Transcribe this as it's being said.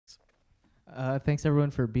Thanks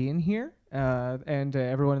everyone for being here, and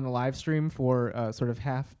everyone in the live stream for sort of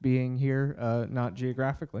half being here, not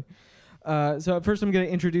geographically. So first, I'm going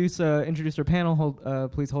to introduce our panel.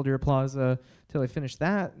 Please hold your applause till I finish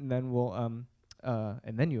that, and then we'll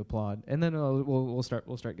and then you applaud, and then we'll start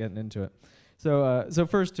getting into it. So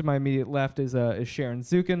first, to my immediate left is Sharon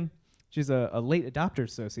Zukin. She's a late adopter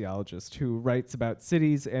sociologist who writes about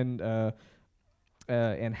cities and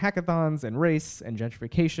hackathons and race and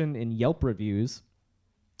gentrification in Yelp reviews.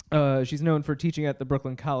 She's known for teaching at the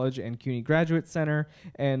Brooklyn College and CUNY Graduate Center,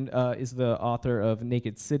 and is the author of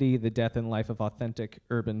Naked City: The Death and Life of Authentic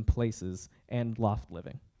Urban Places and Loft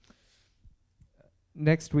Living.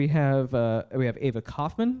 Next, we have Ava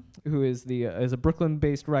Kaufman, who is a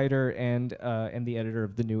Brooklyn-based writer and the editor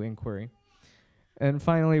of The New Inquiry. And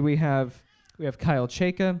finally, we have Kyle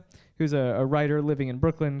Chayka, who's a writer living in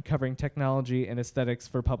Brooklyn, covering technology and aesthetics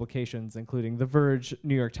for publications including The Verge,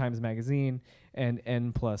 New York Times Magazine, and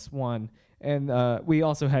N+1. And we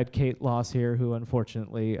also had Kate Loss here, who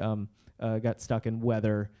unfortunately got stuck in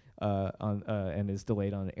weather and is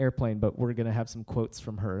delayed on an airplane, but we're going to have some quotes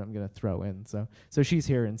from her I'm going to throw in. So she's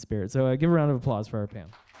here in spirit. So give a round of applause for our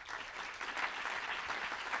panel.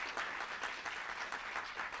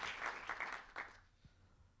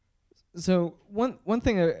 So one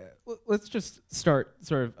thing, let's just start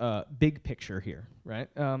sort of big picture here, right?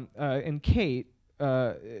 And Kate,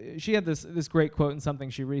 she had this great quote in something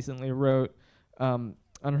she recently wrote on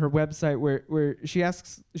her website where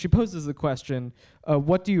she poses the question,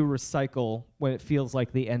 what do you recycle when it feels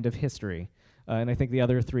like the end of history? And I think the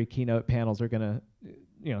other three keynote panels are going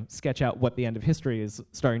to sketch out what the end of history is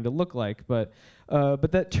starting to look like. But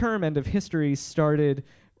that term end of history started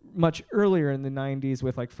much earlier in the 90s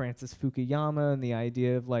with like Francis Fukuyama and the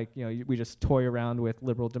idea of like, we just toy around with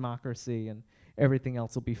liberal democracy and everything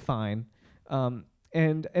else will be fine.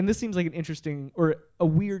 And this seems like an interesting or a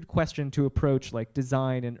weird question to approach like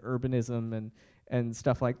design and urbanism and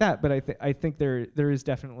stuff like that. But I think there is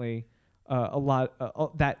definitely a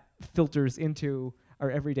lot that filters into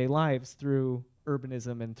our everyday lives through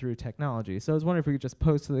urbanism and through technology. So I was wondering if we could just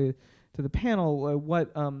pose to the panel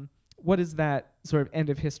what does that sort of end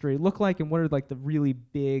of history look like, and what are like the really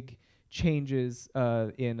big changes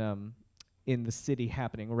in the city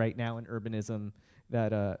happening right now in urbanism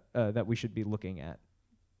that we should be looking at?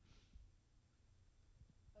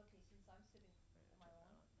 Okay, since I'm sitting, am I on?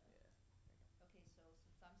 Okay, so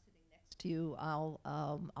since I'm sitting next to you,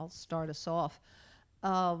 I'll start us off.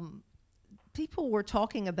 People were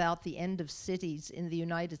talking about the end of cities in the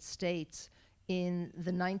United States in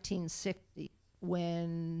the 1960s.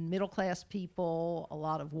 When middle-class people, a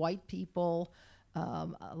lot of white people,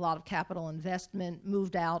 a lot of capital investment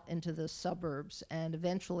moved out into the suburbs and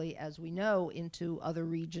eventually, as we know, into other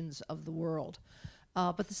regions of the world.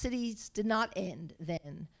 But the cities did not end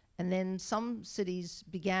then. And then some cities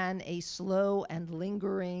began a slow and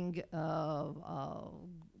lingering,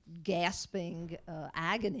 gasping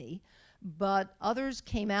agony, but others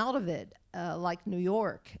came out of it, like New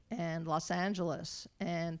York and Los Angeles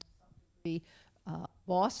and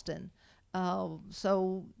Boston.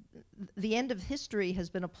 So the end of history has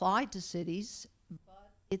been applied to cities, but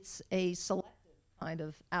it's a selective kind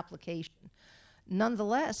of application.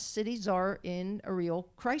 Nonetheless, cities are in a real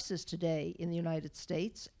crisis today in the United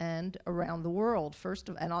States and around the world.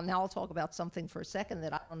 Now I'll talk about something for a second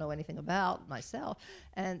that I don't know anything about myself,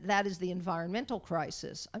 and that is the environmental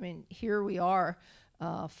crisis. I mean, here we are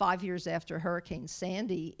 5 years after Hurricane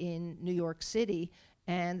Sandy in New York City,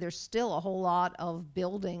 and there's still a whole lot of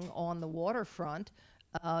building on the waterfront,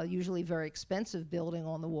 usually very expensive building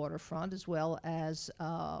on the waterfront, as well as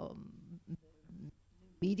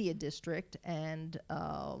media district and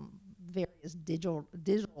various digital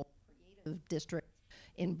creative districts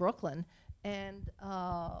in Brooklyn. And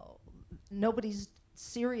nobody's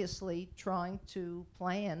seriously trying to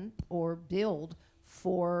plan or build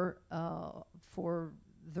for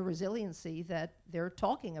the resiliency that they're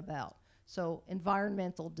talking about. So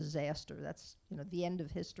environmental disaster, that's the end of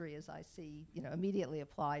history as I see immediately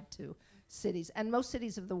applied to cities. And most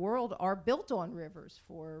cities of the world are built on rivers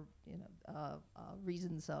for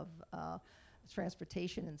reasons of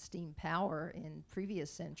transportation and steam power in previous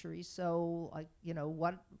centuries. So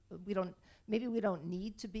maybe we don't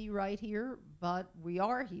need to be right here, but we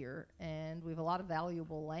are here, and we have a lot of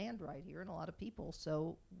valuable land right here and a lot of people.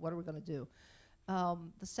 So what are we going to do?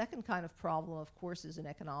 The second kind of problem, of course, is an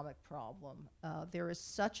economic problem. There is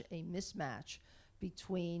such a mismatch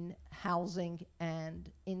between housing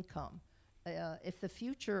and income. If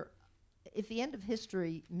the end of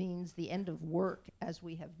history means the end of work as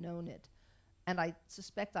we have known it, and I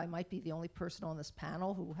suspect I might be the only person on this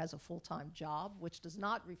panel who has a full-time job, which does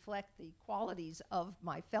not reflect the qualities of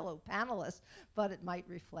my fellow panelists, but it might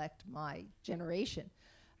reflect my generation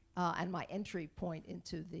and my entry point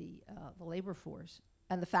into the labor force,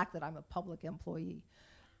 and the fact that I'm a public employee.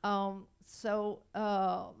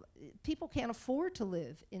 People can't afford to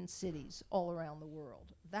live in cities all around the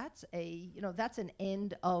world. That's that's an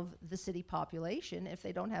end of the city population. If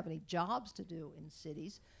they don't have any jobs to do in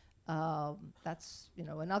cities, that's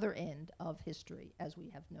another end of history as we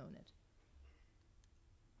have known it.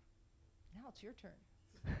 Now it's your turn.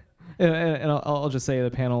 And I'll just say to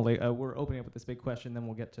the panel, we're opening up with this big question, then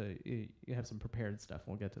we'll get to, you have some prepared stuff,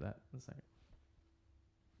 and we'll get to that in a second.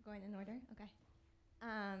 Going in order? Okay.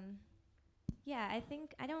 Yeah, I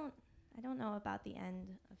think, I don't know about the end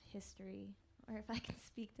of history, or if I can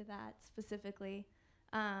speak to that specifically.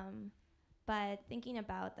 But thinking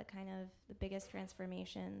about the biggest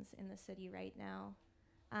transformations in the city right now,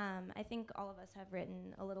 I think all of us have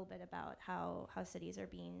written a little bit about how cities are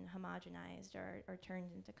being homogenized or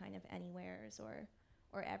turned into kind of anywheres or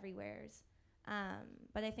everywheres.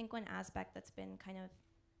 But I think one aspect that's been kind of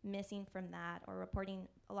missing from that, or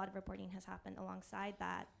a lot of reporting has happened alongside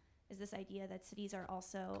that, is this idea that cities are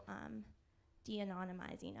also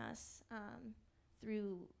de-anonymizing us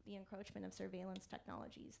through the encroachment of surveillance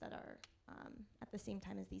technologies that are, at the same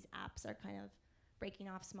time as these apps are kind of breaking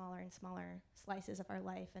off smaller and smaller slices of our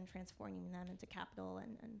life and transforming them into capital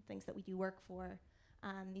and things that we do work for.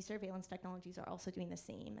 These surveillance technologies are also doing the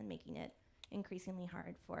same and making it increasingly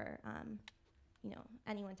hard for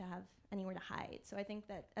anyone to have anywhere to hide. So I think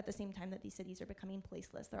that at the same time that these cities are becoming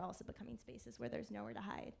placeless, they're also becoming spaces where there's nowhere to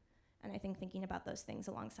hide. And I think thinking about those things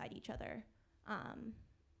alongside each other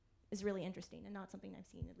is really interesting, and not something I've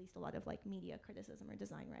seen at least a lot of media criticism or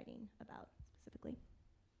design writing about specifically.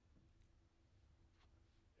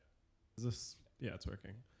 Is this, yeah, it's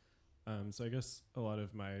working. So I guess a lot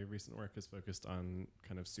of my recent work is focused on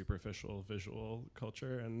kind of superficial visual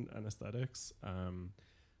culture and aesthetics.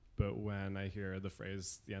 But when I hear the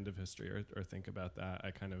phrase the end of history or think about that,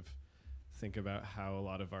 I kind of think about how a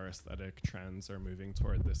lot of our aesthetic trends are moving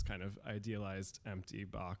toward this kind of idealized empty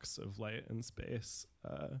box of light and space,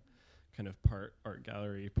 kind of part art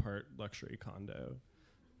gallery, part luxury condo.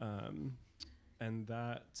 And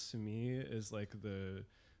that to me is the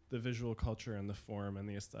visual culture and the form and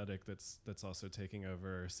the aesthetic that's also taking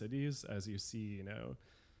over cities, as you see,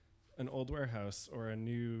 an old warehouse or a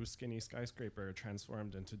new skinny skyscraper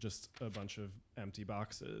transformed into just a bunch of empty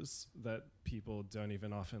boxes that people don't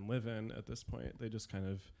even often live in at this point. They just kind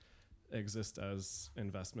of exist as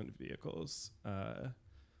investment vehicles.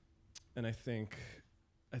 And I think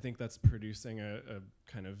that's producing a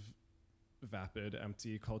kind of vapid,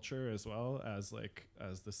 empty culture as well, as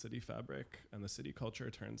the city fabric and the city culture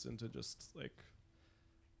turns into just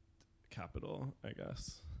capital, I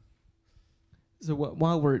guess. So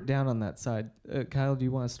while we're down on that side, Kyle, do you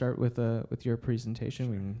want to start with your presentation?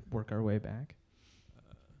 Sure. We can work our way back.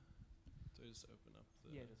 So just open up the...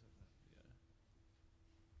 Yeah, just open up. Yeah.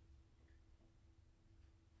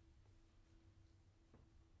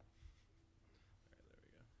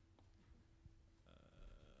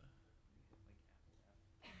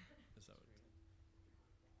 All right, there we go. Is that what...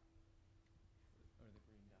 Or the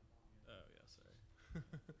green dot. Oh, yeah, sorry.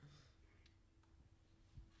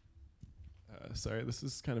 Sorry, this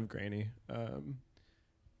is kind of grainy.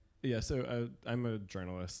 Yeah, so I'm a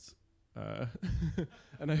journalist,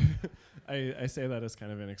 and I say that as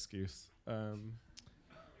kind of an excuse.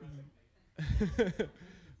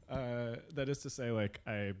 That is to say,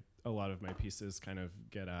 a lot of my pieces kind of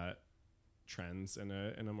get at trends in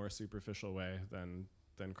a more superficial way than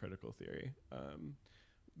critical theory.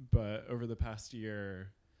 But over the past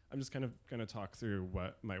year, I'm just kind of going to talk through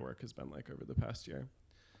what my work has been like over the past year.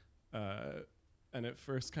 And it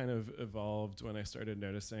first kind of evolved when I started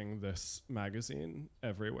noticing this magazine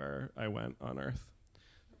everywhere I went on Earth.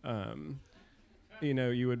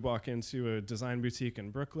 You would walk into a design boutique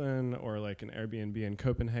in Brooklyn, or an Airbnb in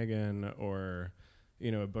Copenhagen, or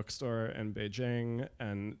a bookstore in Beijing,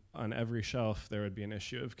 and on every shelf there would be an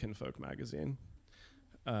issue of Kinfolk magazine.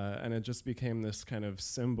 And it just became this kind of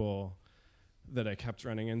symbol that I kept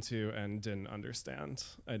running into and didn't understand.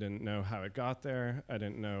 I didn't know how it got there. I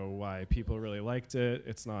didn't know why people really liked it.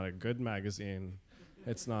 It's not a good magazine.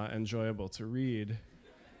 It's not enjoyable to read.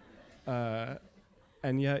 And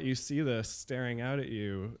yet you see this staring out at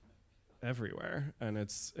you everywhere, and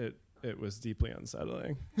it was deeply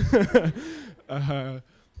unsettling.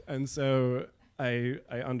 And so I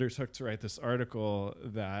undertook to write this article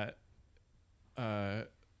that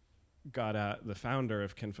got at the founder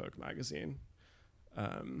of Kinfolk magazine,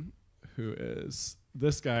 who is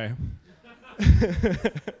this guy,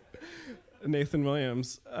 Nathan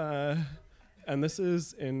Williams. And this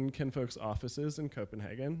is in Kinfolk's offices in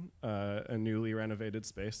Copenhagen, a newly renovated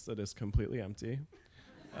space that is completely empty.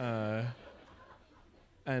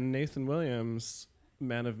 And Nathan Williams,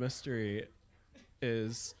 man of mystery,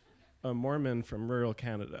 is a Mormon from rural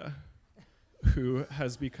Canada who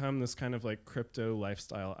has become this kind of like crypto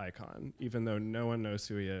lifestyle icon, even though no one knows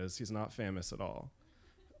who he is. He's not famous at all.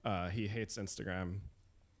 He hates Instagram.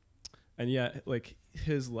 And yet, like,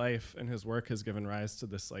 his life and his work has given rise to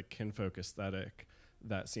this like kinfolk aesthetic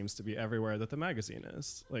that seems to be everywhere that the magazine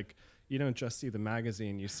is. Like, you don't just see the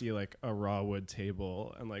magazine, you see like a raw wood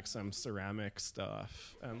table and like some ceramic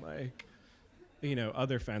stuff and like, you know,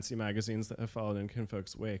 other fancy magazines that have followed in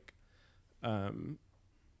kinfolk's wake.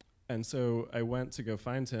 And so I went to go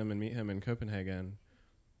find him and meet him in Copenhagen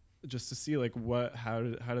just to see like how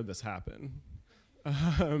did this happen?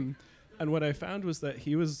 And what I found was that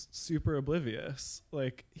he was super oblivious.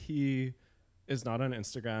 Like, he is not on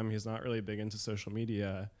Instagram. He's not really big into social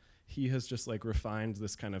media. He has just like refined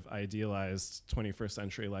this kind of idealized 21st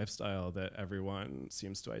century lifestyle that everyone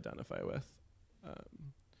seems to identify with.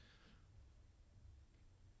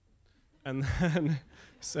 And then,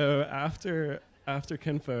 so after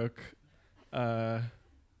Kinfolk,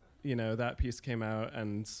 you know, that piece came out,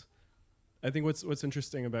 and I think what's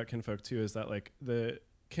interesting about Kinfolk too is that like the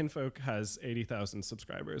Kinfolk has 80,000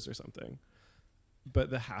 subscribers or something, but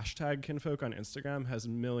the hashtag Kinfolk on Instagram has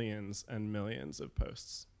millions and millions of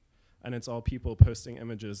posts, and it's all people posting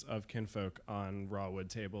images of Kinfolk on raw wood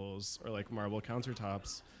tables or like marble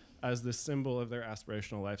countertops as the symbol of their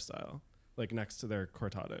aspirational lifestyle, like next to their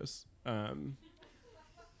cortados.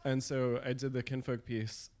 And so I did the Kinfolk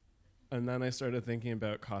piece, and then I started thinking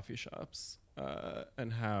about coffee shops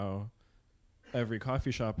and how every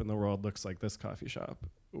coffee shop in the world looks like this coffee shop,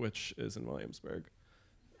 which is in Williamsburg.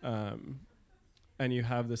 And you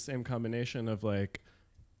have the same combination of like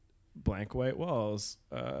blank white walls,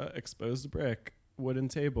 exposed brick, wooden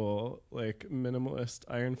table, like minimalist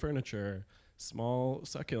iron furniture, small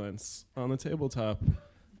succulents on the tabletop,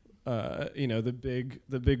 you know, the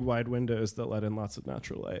big wide windows that let in lots of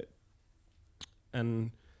natural light.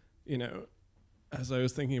 And, you know, as I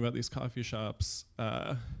was thinking about these coffee shops,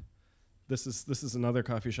 this is another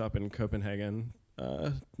coffee shop in Copenhagen,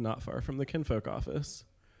 not far from the Kinfolk office.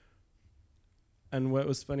 And what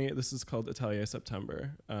was funny, this is called Atelier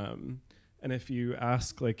September. And if you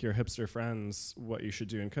ask like your hipster friends what you should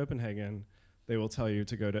do in Copenhagen, they will tell you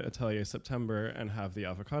to go to Atelier September and have the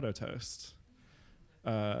avocado toast.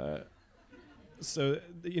 So,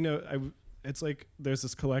 you know, it's like there's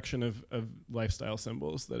this collection of lifestyle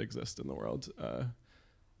symbols that exist in the world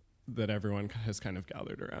that everyone has kind of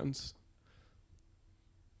gathered around.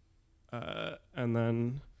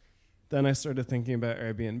 And then I started thinking about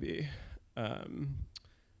Airbnb.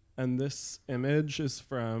 And this image is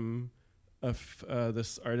from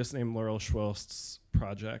this artist named Laurel Schwolst's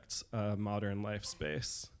project, Modern Life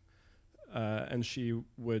Space. And she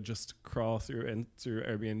would just crawl through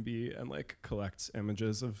Airbnb and like collect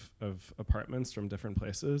images of apartments from different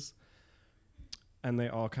places, and they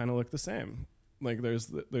all kind of look the same. Like there's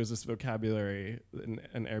this vocabulary,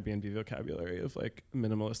 an Airbnb vocabulary of like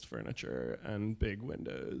minimalist furniture and big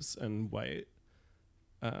windows and white.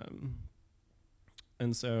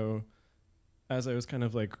 And so, as I was kind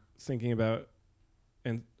of like thinking about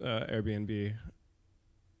Airbnb,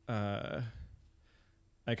 I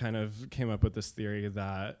kind of came up with this theory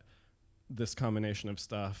that this combination of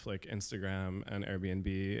stuff like Instagram and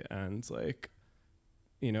Airbnb and like,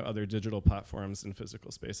 you know, other digital platforms and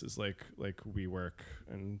physical spaces like WeWork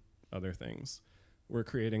and other things, we're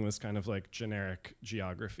creating this kind of like generic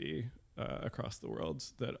geography across the world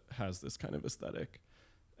that has this kind of aesthetic.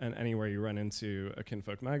 And anywhere you run into a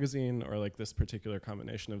Kinfolk magazine or like this particular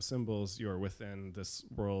combination of symbols, you're within this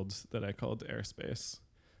world that I called airspace.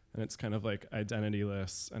 And it's kind of like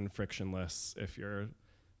identityless and frictionless if you're,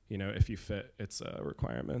 you know, if you fit its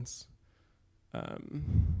requirements.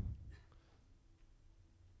 And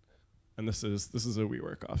this is a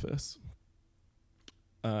WeWork office.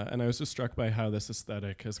 And I was just struck by how this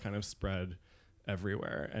aesthetic has kind of spread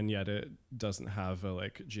everywhere, and yet it doesn't have a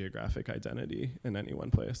like geographic identity in any one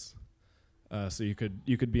place. So you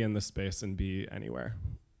could be in this space and be anywhere.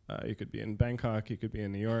 You could be in Bangkok, you could be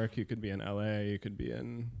in New York, you could be in LA, you could be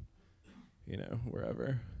in, you know,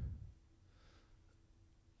 wherever.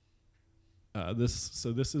 This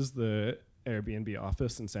is the Airbnb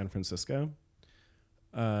office in San Francisco.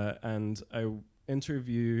 And I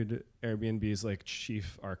interviewed Airbnb's like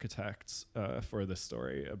chief architect for this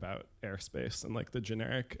story about airspace and like the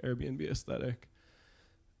generic Airbnb aesthetic.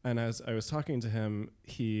 And as I was talking to him,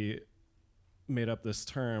 he made up this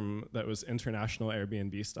term that was international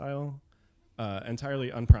Airbnb style, entirely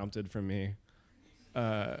unprompted from me,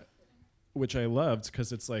 which I loved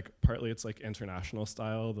because it's like partly it's like international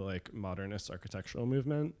style, the like modernist architectural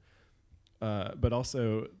movement, but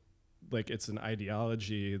also like it's an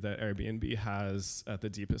ideology that Airbnb has at the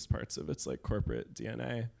deepest parts of its like corporate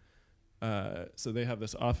DNA. So they have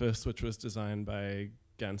this office which was designed by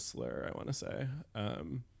Gensler, I want to say.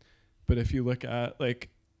 But if you look at like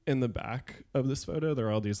in the back of this photo, there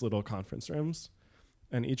are all these little conference rooms,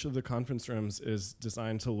 and each of the conference rooms is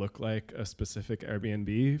designed to look like a specific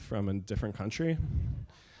Airbnb from a different country.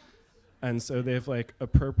 And so they've like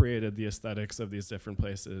appropriated the aesthetics of these different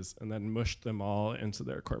places and then mushed them all into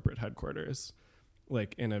their corporate headquarters,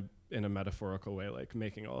 like in a metaphorical way, like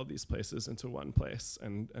making all of these places into one place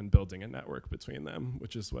and building a network between them,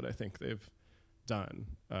 which is what I think they've done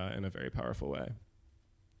in a very powerful way.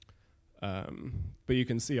 But you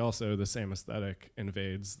can see also the same aesthetic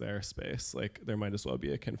invades their space. Like there might as well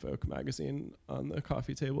be a Kinfolk magazine on the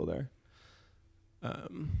coffee table there.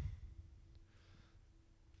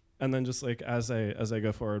 And then just like as I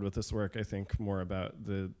go forward with this work, I think more about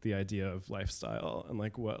the idea of lifestyle and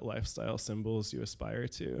like what lifestyle symbols you aspire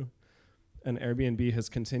to. And Airbnb has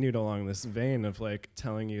continued along this vein of like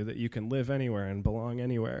telling you that you can live anywhere and belong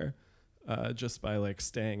anywhere just by like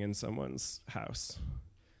staying in someone's house.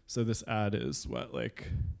 So this ad is what, like,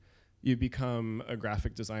 you become a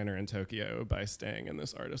graphic designer in Tokyo by staying in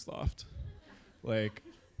this artist loft. Like,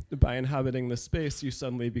 by inhabiting this space, you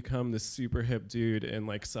suddenly become this super hip dude in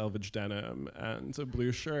like selvage denim and a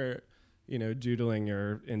blue shirt, you know, doodling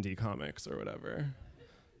your indie comics or whatever.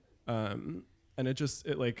 And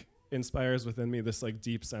it like inspires within me this like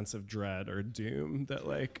deep sense of dread or doom that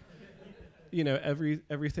like, you know,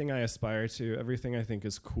 everything I aspire to, everything I think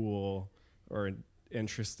is cool or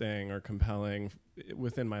interesting or compelling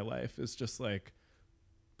within my life is just like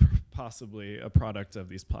possibly a product of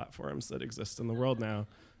these platforms that exist in the world now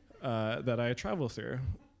that I travel through.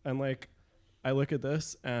 And like, I look at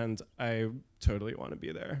this and I totally want to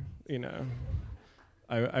be there, you know.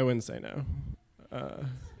 I wouldn't say no.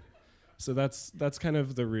 So that's kind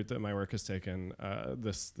of the route that my work has taken,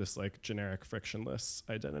 this like generic frictionless,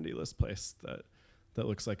 identityless place that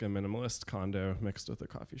looks like a minimalist condo mixed with a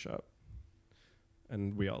coffee shop.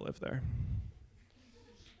 And we all live there.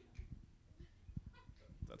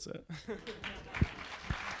 That's it.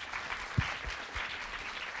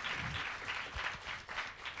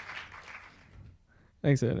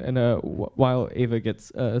 Thanks, and while Ava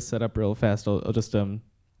gets set up real fast, I'll just I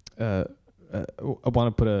want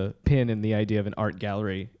to put a pin in the idea of an art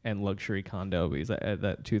gallery and luxury condo, because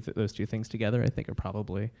those two things together, I think, are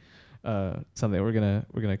probably something we're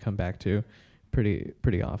gonna come back to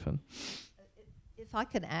pretty often. If I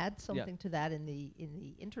can add something to that in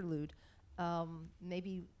the interlude,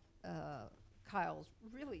 maybe Kyle's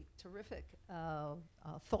really terrific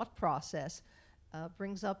thought process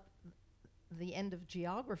brings up the end of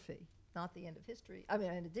geography, not the end of history. I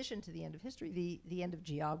mean, in addition to the end of history, the end of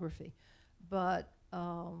geography. But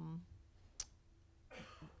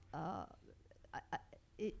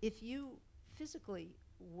if you physically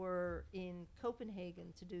were in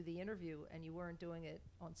Copenhagen to do the interview and you weren't doing it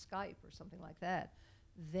on Skype or something like that,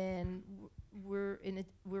 then we're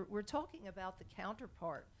talking about the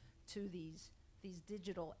counterpart to these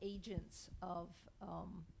digital agents of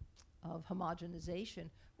homogenization.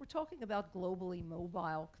 We're talking about globally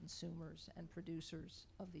mobile consumers and producers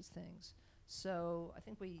of these things. So I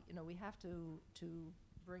think we have to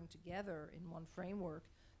bring together in one framework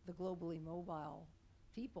the globally mobile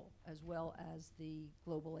people as well as the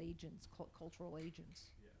global agents, cultural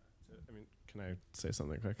agents. Yeah. I mean, can I say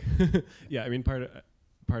something quick? Yeah, I mean,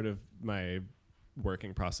 part of my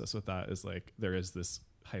working process with that is like there is this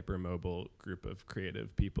hypermobile group of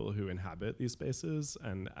creative people who inhabit these spaces,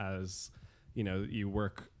 and as you know, you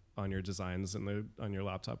work on your designs on your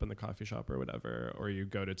laptop in the coffee shop or whatever, or you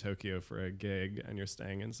go to Tokyo for a gig and you're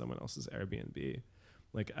staying in someone else's Airbnb.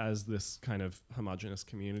 Like, as this kind of homogenous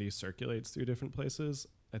community circulates through different places,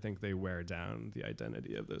 I think they wear down the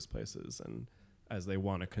identity of those places, and as they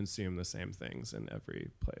want to consume the same things in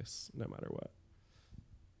every place, no matter what.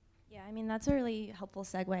 Yeah, I mean, that's a really helpful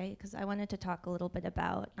segue, because I wanted to talk a little bit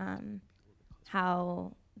about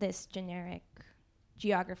how this generic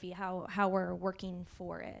geography, how we're working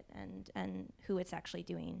for it, and who it's actually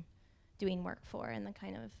doing work for, and the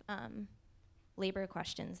kind of labor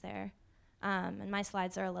questions there. And my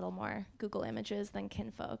slides are a little more Google Images than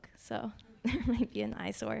Kinfolk, so there might be an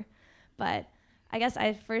eyesore. But I guess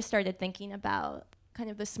I first started thinking about kind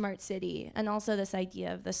of the smart city and also this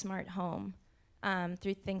idea of the smart home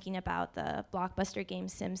through thinking about the blockbuster game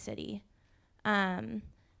SimCity. And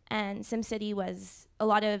SimCity was, a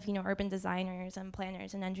lot of urban designers and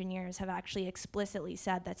planners and engineers have actually explicitly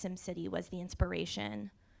said that SimCity was the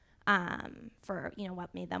inspiration for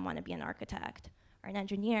what made them want to be an architect or an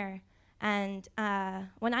engineer. And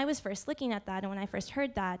when I was first looking at that and when I first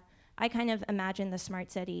heard that, I kind of imagined the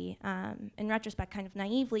smart city, in retrospect, kind of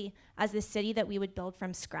naively, as this city that we would build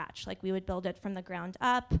from scratch. Like we would build it from the ground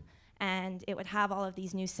up, and it would have all of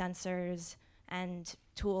these new sensors and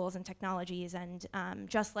tools and technologies, and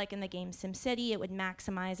just like in the game SimCity, it would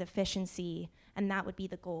maximize efficiency, and that would be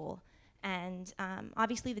the goal. And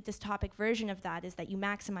obviously the dystopic version of that is that you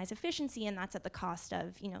maximize efficiency, and that's at the cost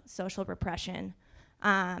of social repression.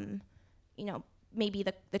 Maybe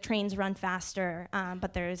the trains run faster,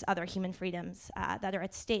 but there's other human freedoms that are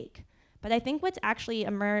at stake. But I think what's actually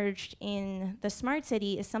emerged in the smart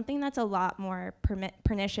city is something that's a lot more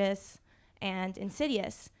pernicious and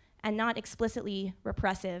insidious, and not explicitly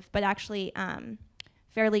repressive, but actually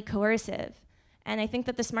fairly coercive. And I think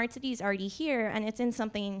that the smart city is already here, and it's in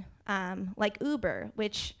something like Uber,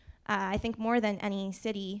 which I think more than any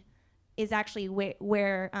city is actually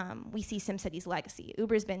where we see SimCity's legacy.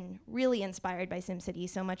 Uber's been really inspired by SimCity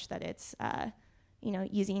so much that it's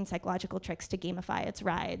using psychological tricks to gamify its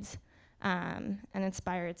rides and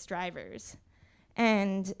inspire its drivers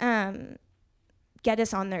and get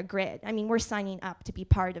us on their grid. I mean, we're signing up to be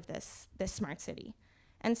part of this smart city.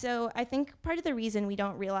 And so I think part of the reason we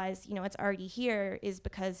don't realize it's already here is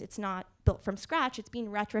because it's not built from scratch. It's being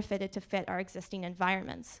retrofitted to fit our existing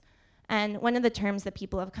environments. And one of the terms that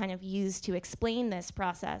people have kind of used to explain this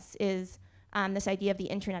process is this idea of the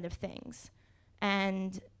Internet of Things.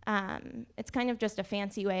 And it's kind of just a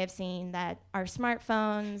fancy way of saying that our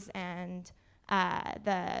smartphones and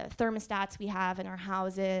the thermostats we have in our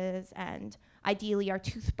houses, and ideally our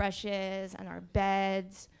toothbrushes and our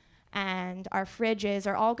beds and our fridges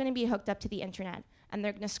are all going to be hooked up to the internet. And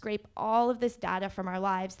they're going to scrape all of this data from our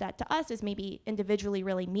lives that to us is maybe individually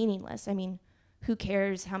really meaningless. I mean, who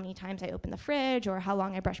cares how many times I open the fridge or how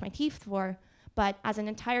long I brush my teeth for? But as an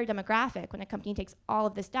entire demographic, when a company takes all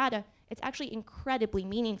of this data, it's actually incredibly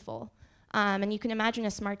meaningful. And you can imagine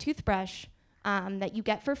a smart toothbrush that you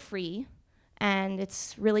get for free, and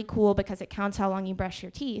it's really cool because it counts how long you brush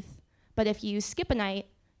your teeth. But if you skip a night,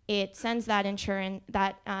 it sends that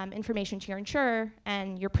information to your insurer,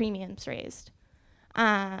 and your premium's raised.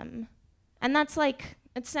 And that's like,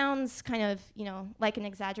 it sounds kind of, like an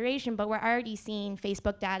exaggeration, but we're already seeing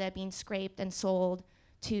Facebook data being scraped and sold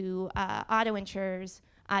to auto insurers,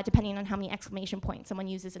 depending on how many exclamation points someone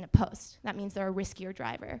uses in a post. That means they're a riskier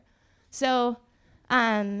driver. So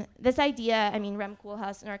this idea, I mean, Rem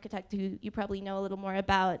Koolhaas, an architect who you probably know a little more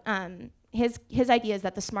about, his idea is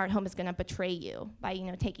that the smart home is going to betray you by,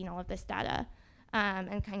 taking all of this data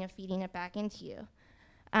and kind of feeding it back into you,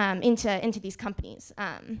 into these companies.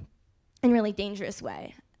 In a really dangerous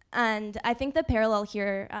way. And I think the parallel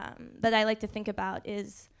here that I like to think about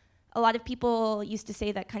is a lot of people used to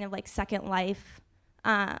say that kind of like Second Life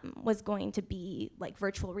was going to be like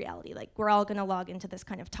virtual reality. Like we're all gonna log into this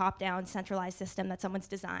kind of top-down centralized system that someone's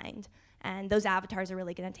designed, and those avatars are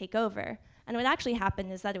really gonna take over. And what actually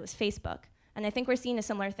happened is that it was Facebook. And I think we're seeing a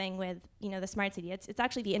similar thing with the smart city. It's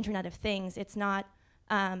actually the Internet of Things. It's not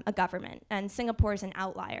a government. And Singapore is an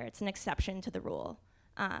outlier. It's an exception to the rule.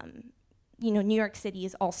 New York City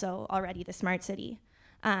is also already the smart city,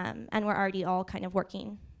 and we're already all kind of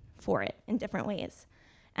working for it in different ways.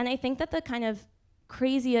 And I think that the kind of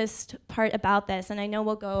craziest part about this, and I know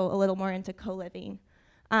we'll go a little more into co-living,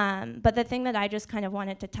 but the thing that I just kind of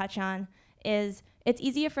wanted to touch on is it's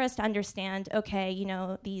easier for us to understand, okay,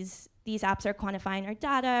 these apps are quantifying our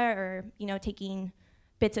data or, taking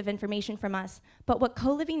bits of information from us. But what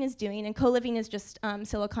co-living is doing, and co-living is just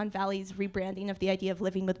Silicon Valley's rebranding of the idea of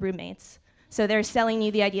living with roommates. So they're selling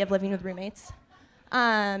you the idea of living with roommates.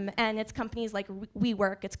 And it's companies like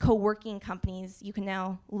WeWork, it's co-working companies. You can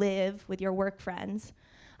now live with your work friends.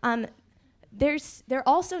 They're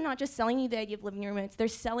also not just selling you the idea of living with roommates, they're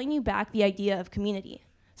selling you back the idea of community.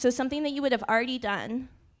 So something that you would have already done,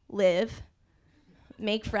 live,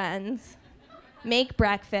 make friends, make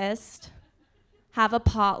breakfast, have a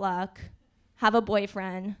potluck, have a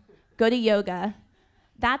boyfriend, go to yoga,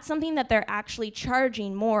 that's something that they're actually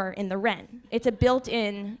charging more in the rent. It's a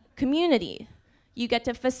built-in community. You get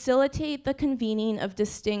to facilitate the convening of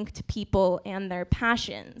distinct people and their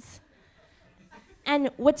passions.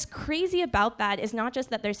 And what's crazy about that is not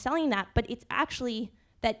just that they're selling that, but it's actually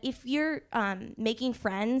that if you're making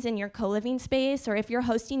friends in your co-living space, or if you're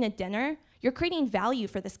hosting a dinner, you're creating value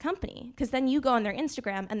for this company, because then you go on their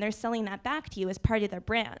Instagram and they're selling that back to you as part of their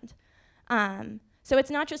brand. So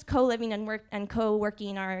it's not just co-living and work and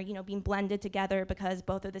co-working are being blended together because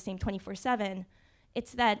both are the same 24/7.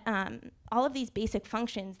 It's that all of these basic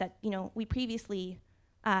functions that we previously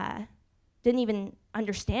didn't even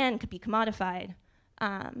understand could be commodified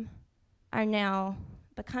are now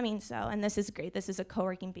becoming so. And this is great. This is a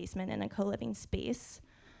co-working basement in a co-living space.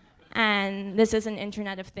 And this is an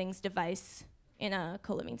Internet of Things device in a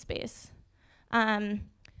co-living space.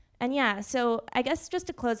 And yeah, so I guess just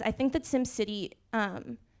to close, I think that SimCity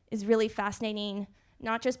is really fascinating,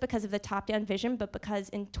 not just because of the top-down vision, but because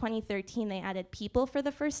in 2013 they added people for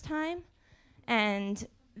the first time. And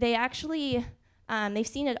they actually, they've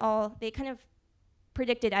seen it all. They kind of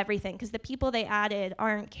predicted everything, because the people they added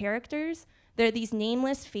aren't characters. They're these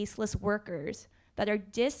nameless, faceless workers that are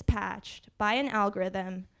dispatched by an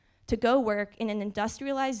algorithm to go work in an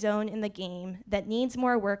industrialized zone in the game that needs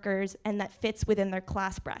more workers and that fits within their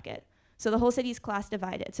class bracket. So the whole city's class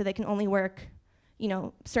divided, so they can only work,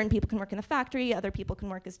 certain people can work in the factory, other people can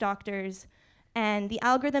work as doctors, and the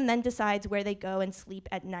algorithm then decides where they go and sleep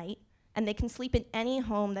at night, and they can sleep in any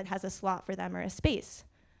home that has a slot for them or a space.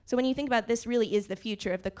 So when you think about it, this really is the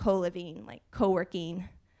future of the co-living, like co-working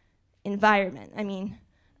environment. I mean,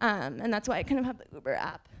 and that's why I kind of have the Uber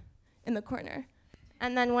app in the corner.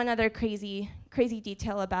 And then one other crazy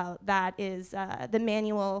detail about that is the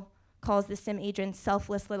manual calls the sim agents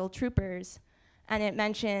selfless little troopers, and it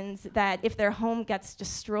mentions that if their home gets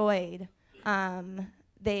destroyed,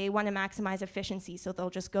 they want to maximize efficiency, so they'll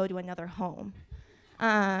just go to another home.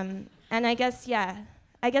 And I guess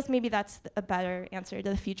maybe that's a better answer to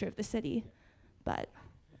the future of the city, but it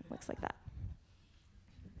looks like that.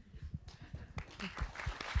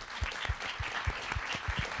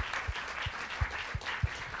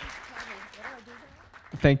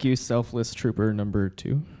 Thank you, selfless trooper number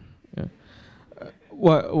 2. Yeah.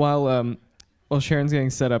 While Sharon's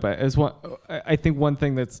getting set up, I think one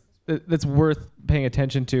thing that's worth paying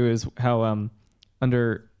attention to is how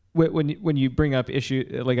when you bring up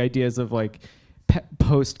ideas of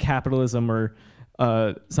post-capitalism or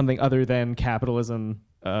something other than capitalism,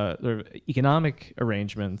 or economic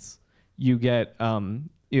arrangements, you get the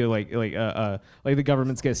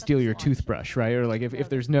government's gonna steal your toothbrush, right? Or if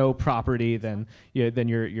there's no property, then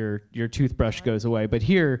your toothbrush goes away. But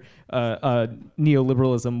here,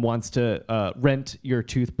 neoliberalism wants to rent your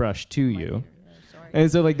toothbrush to you. And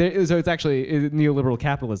so it's actually neoliberal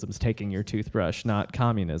capitalism's taking your toothbrush, not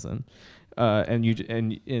communism. And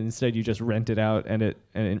instead you just rent it out, and it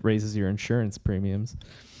raises your insurance premiums.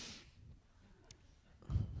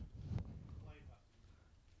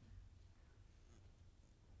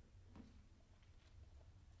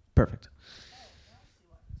 Perfect.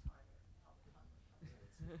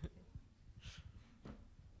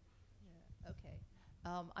 Okay.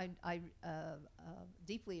 I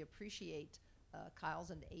deeply appreciate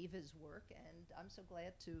Kyle's and Ava's work, and I'm so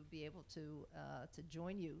glad to be able to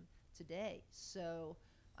join you today. So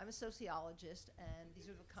I'm a sociologist, and these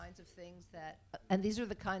are the kinds of things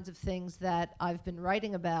that I've been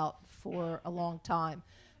writing about for a long time.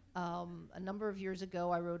 A number of years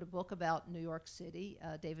ago, I wrote a book about New York City.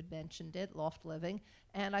 David mentioned it, Loft Living.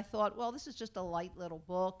 And I thought, well, this is just a light little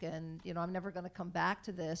book, and I'm never going to come back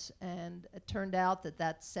to this. And it turned out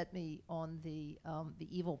that set me on the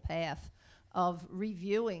evil path of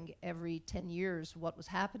reviewing every 10 years what was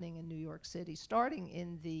happening in New York City, starting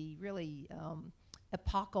in the really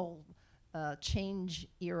epochal change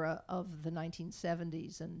era of the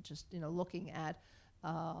 1970s, and just looking at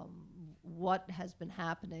what has been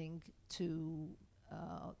happening to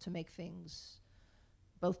make things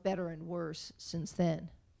both better and worse since then.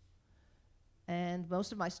 And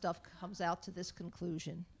most of my stuff comes out to this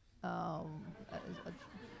conclusion.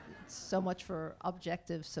 So much for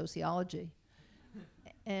objective sociology.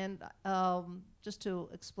 And just to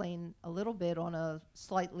explain a little bit on a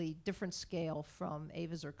slightly different scale from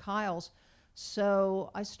Ava's or Kyle's,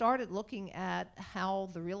 so I started looking at how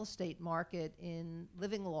the real estate market in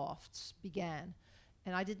living lofts began.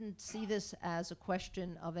 And I didn't see this as a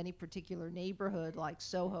question of any particular neighborhood like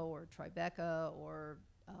Soho or Tribeca, or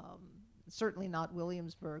certainly not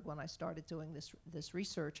Williamsburg when I started doing this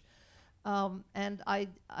research. And I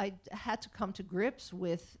had to come to grips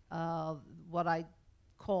with what I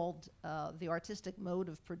called the artistic mode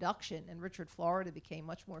of production, and Richard Florida became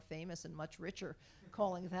much more famous and much richer,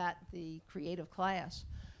 calling that the creative class.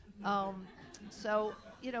 So,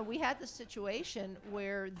 we had this situation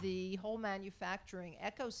where the whole manufacturing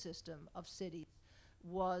ecosystem of cities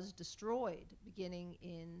was destroyed beginning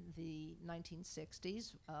in the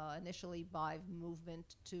 1960s, initially by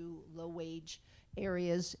movement to low-wage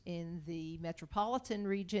areas in the metropolitan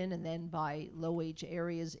region, and then by low-wage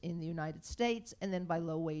areas in the United States, and then by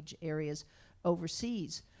low-wage areas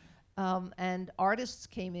overseas. And artists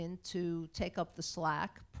came in to take up the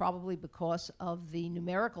slack, probably because of the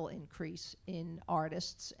numerical increase in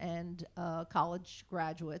artists and college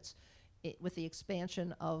graduates with the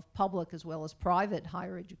expansion of public as well as private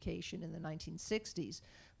higher education in the 1960s.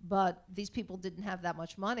 But these people didn't have that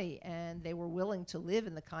much money, and they were willing to live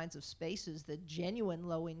in the kinds of spaces that genuine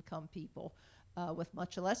low-income people with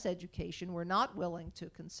much less education were not willing to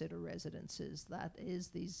consider residences. That is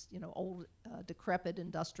these, old decrepit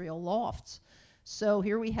industrial lofts. So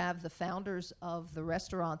here we have the founders of the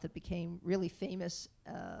restaurant that became really famous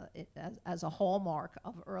as a hallmark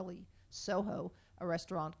of early Soho, a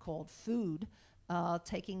restaurant called Food,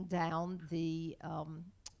 taking down the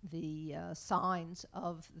signs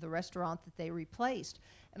of the restaurant that they replaced.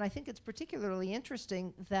 And I think it's particularly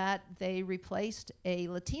interesting that they replaced a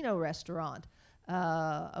Latino restaurant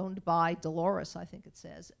owned by Dolores, I think it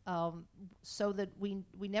says, so that we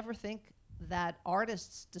never think that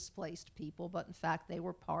artists displaced people, but in fact they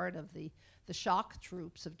were part of the shock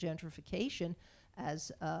troops of gentrification,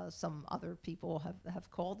 as some other people have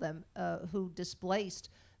called them, who displaced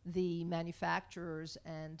the manufacturers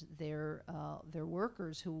and their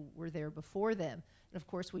workers who were there before them. And of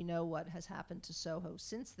course we know what has happened to Soho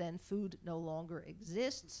since then. Food no longer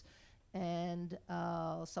exists, and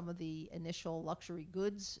some of the initial luxury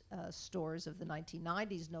goods stores of the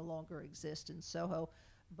 1990s no longer exist in Soho.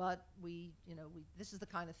 But this is the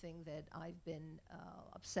kind of thing that I've been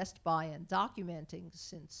obsessed by and documenting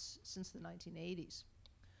since the 1980s.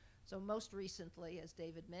 So most recently, as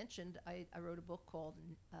David mentioned, I wrote a book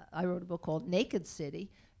called Naked City,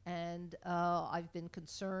 and I've been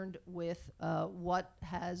concerned with what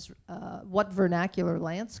vernacular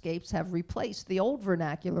landscapes have replaced the old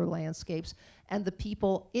vernacular landscapes and the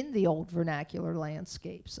people in the old vernacular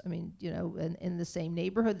landscapes. I mean, in the same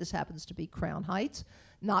neighborhood, this happens to be Crown Heights,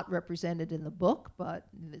 not represented in the book, but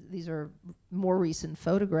these are more recent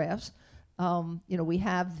photographs. We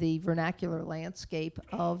have the vernacular landscape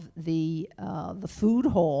of the food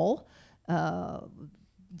hall,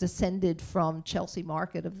 descended from Chelsea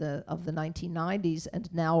Market of the 1990s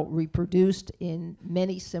and now reproduced in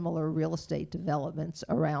many similar real estate developments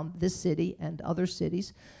around this city and other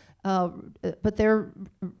cities. But they're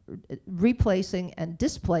replacing and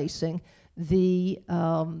displacing the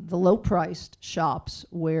low-priced shops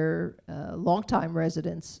where longtime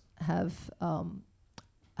residents have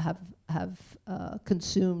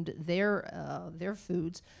consumed their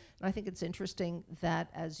foods. And I think it's interesting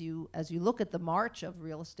that as you look at the march of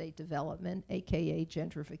real estate development, aka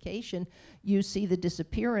gentrification, you see the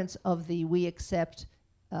disappearance of the "We accept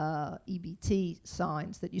EBT"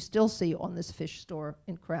 signs that you still see on this fish store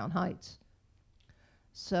in Crown Heights.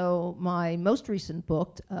 So my most recent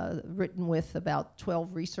book, written with about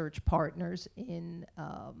 12 research partners in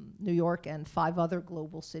New York and 5 other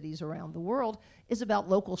global cities around the world, is about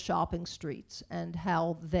local shopping streets and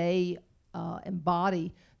how they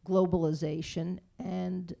embody globalization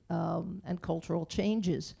and cultural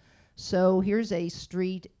changes. So here's a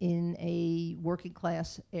street in a working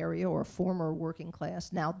class area, or a former working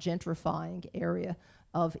class, now gentrifying area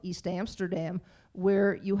of East Amsterdam,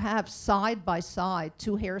 where you have side by side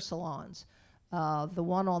 2 hair salons. The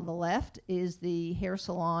one on the left is the hair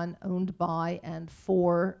salon owned by and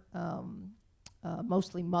for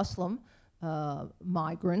mostly Muslim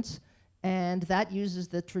migrants, and that uses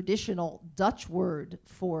the traditional Dutch word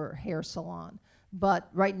for hair salon. But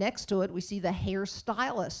right next to it, we see the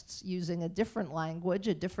hairstylists using a different language,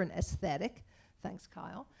 a different aesthetic, thanks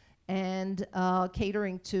Kyle, and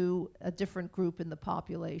catering to a different group in the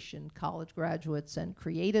population, college graduates and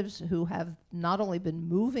creatives who have not only been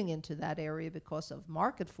moving into that area because of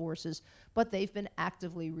market forces, but they've been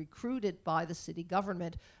actively recruited by the city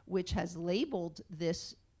government, which has labeled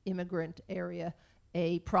this immigrant area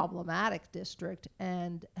a problematic district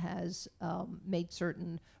and has made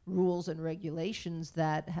certain rules and regulations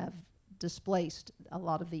that have displaced a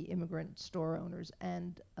lot of the immigrant store owners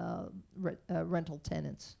and rental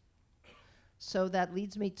tenants. So that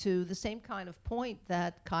leads me to the same kind of point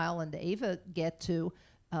that Kyle and Ava get to.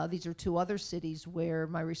 These are 2 other cities where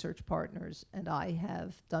my research partners and I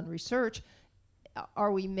have done research.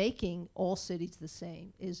 Are we making all cities the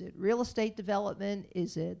same? Is it real estate development?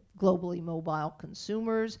 Is it globally mobile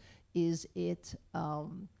consumers? Is it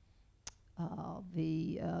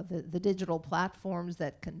the digital platforms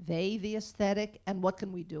that convey the aesthetic? And what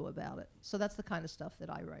can we do about it? So that's the kind of stuff that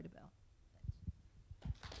I write about.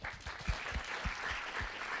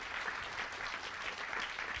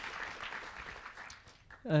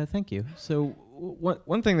 Thank you. So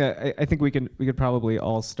one thing that I think we could probably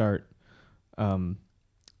all start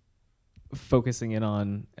focusing in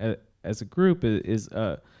on as a group is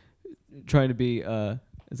trying to be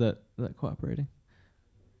is that cooperating?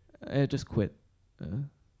 I just quit.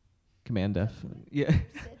 Command F. Yeah.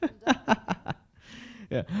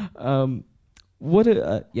 Yeah. What?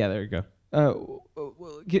 Yeah. There you go.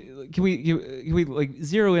 Can we like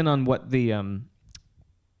zero in on what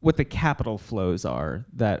the capital flows are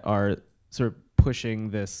that are sort of pushing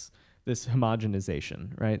this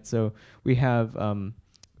homogenization, right? So we have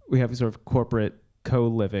sort of corporate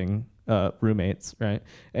co-living roommates, right?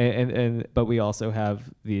 And but we also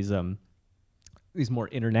have these more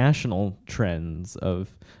international trends of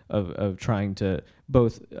trying to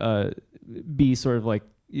both be sort of like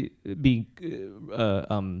be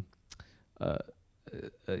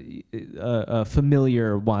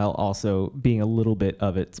familiar while also being a little bit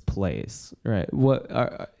of its place, right?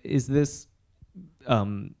 What is this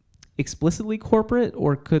explicitly corporate,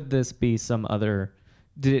 or could this be some other?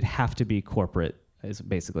 Did it have to be corporate? Is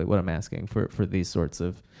basically what I'm asking for these sorts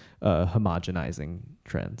of homogenizing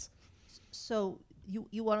trends. So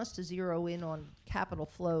you want us to zero in on capital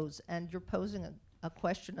flows, and you're posing a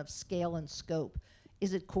question of scale and scope.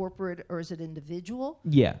 Is it corporate or is it individual?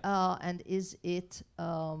 Yeah. And is it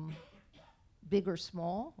big or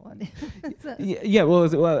small? Yeah.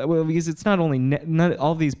 Well, because it's not only not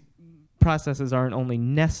all these processes aren't only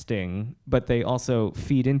nesting, but they also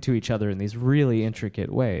feed into each other in these really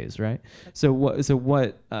intricate ways, right? So what?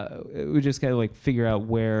 We just gotta like figure out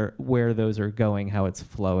where those are going, how it's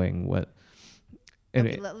flowing, what.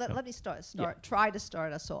 Okay, let me try to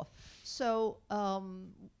start us off. So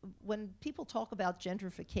when people talk about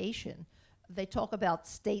gentrification, they talk about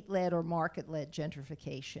state-led or market-led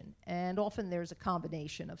gentrification. And often there's a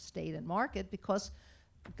combination of state and market because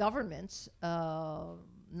governments,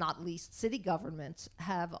 not least city governments,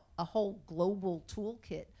 have a whole global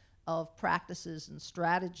toolkit of practices and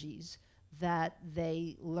strategies that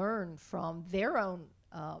they learn from their own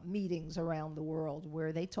meetings around the world,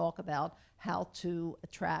 where they talk about how to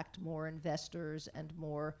attract more investors and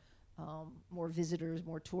more visitors,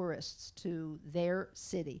 more tourists to their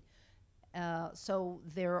city. So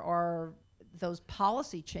there are those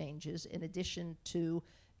policy changes in addition to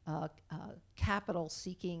capital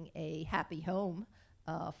seeking a happy home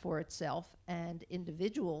for itself, and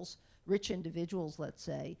individuals, rich individuals, let's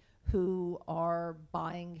say, who are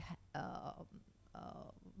buying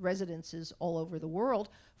residences all over the world,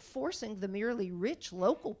 forcing the merely rich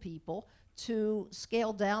local people to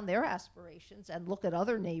scale down their aspirations and look at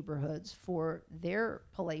other neighborhoods for their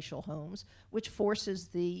palatial homes, which forces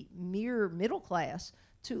the mere middle class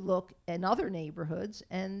to look in other neighborhoods,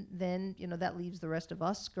 and then that leaves the rest of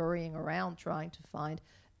us scurrying around trying to find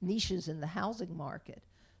niches in the housing market.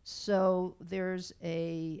 So there's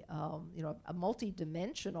a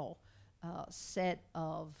multi-dimensional set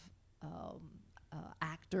of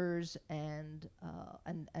actors and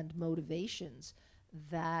motivations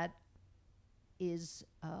that is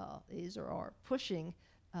or are pushing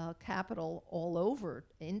capital all over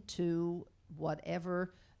into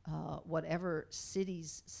whatever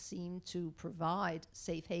cities seem to provide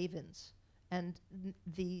safe havens. And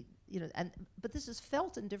but this is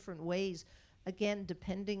felt in different ways, again,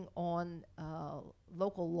 depending on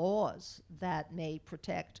local laws that may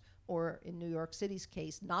protect, or in New York City's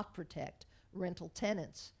case, not protect rental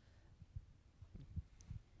tenants.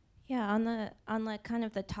 Yeah, on the kind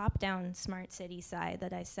of the top-down smart city side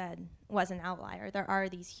that I said was an outlier. There are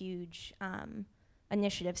these huge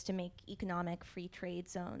initiatives to make economic free trade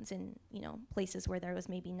zones in places where there was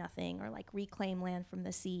maybe nothing, or like reclaim land from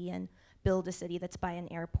the sea and build a city that's by an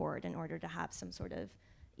airport in order to have some sort of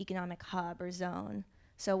economic hub or zone.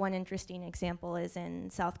 So one interesting example is in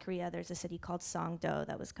South Korea. There's a city called Songdo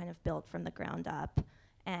that was kind of built from the ground up.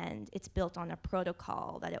 And it's built on a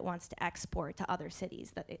protocol that it wants to export to other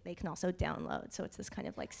cities that they can also download. So it's this kind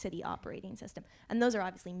of like city operating system. And those are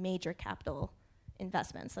obviously major capital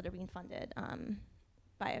investments that are being funded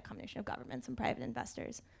by a combination of governments and private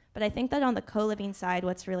investors. But I think that on the co-living side,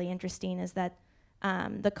 what's really interesting is that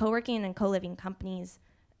the co-working and co-living companies,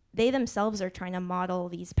 they themselves are trying to model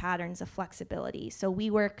these patterns of flexibility. So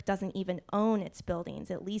WeWork doesn't even own its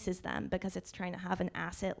buildings, it leases them because it's trying to have an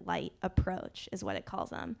asset-light approach, is what it calls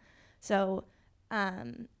them. So,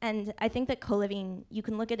 and I think that co-living, you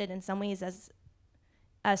can look at it in some ways as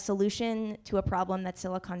a solution to a problem that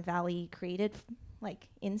Silicon Valley created, like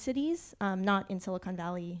in cities, not in Silicon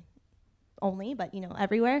Valley only, but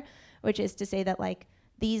everywhere, which is to say that like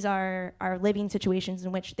these are living situations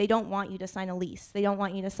in which they don't want you to sign a lease. They don't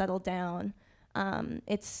want you to settle down.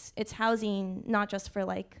 It's housing not just for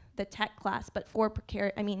like the tech class, but for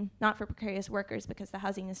not for precarious workers, because the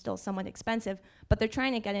housing is still somewhat expensive, but they're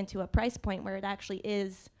trying to get into a price point where it actually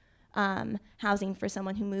is housing for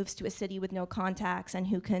someone who moves to a city with no contacts and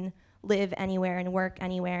who can live anywhere and work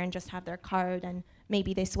anywhere and just have their card, and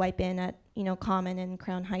maybe they swipe in at, Common in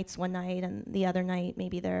Crown Heights one night, and the other night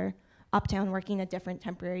maybe they're uptown working a different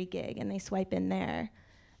temporary gig and they swipe in there.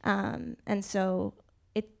 And so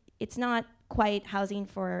it's not quite housing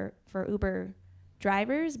for Uber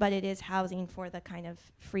drivers, but it is housing for the kind of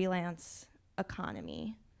freelance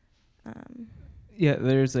economy. Yeah,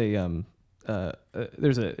 there's an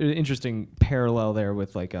interesting parallel there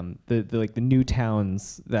with like the new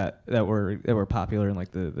towns that were popular in like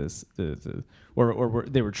or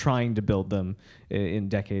they were trying to build them in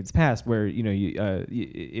decades past, where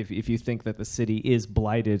if you think that the city is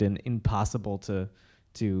blighted and impossible to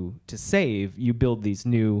save, you build these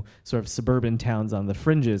new sort of suburban towns on the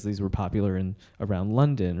fringes. These were popular around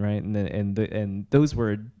London, right? And those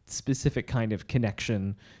were a specific kind of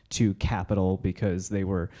connection to capital, because they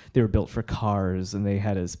were built for cars, and they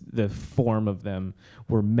had the form of them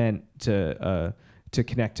were meant to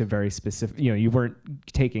connect to very specific. You weren't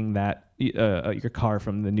taking your car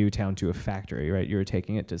from the new town to a factory, right? You were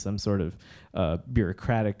taking it to some sort of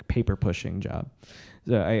bureaucratic paper pushing job.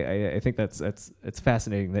 So I think it's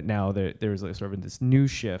fascinating that now there's like sort of this new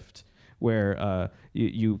shift where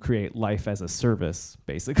you create life as a service,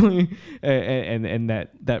 basically, and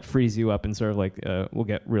that frees you up, and sort of like we'll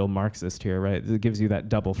get real Marxist here, right? It gives you that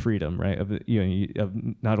double freedom, right? Of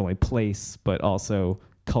of not only place but also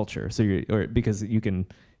culture. So because you can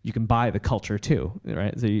buy the culture too,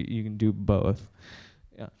 right? So you can do both.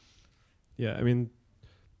 Yeah. Yeah, I mean,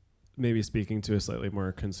 maybe speaking to a slightly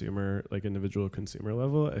more consumer, like individual consumer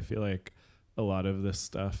level, I feel like a lot of this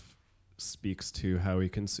stuff speaks to how we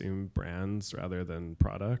consume brands rather than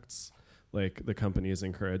products. Like, the companies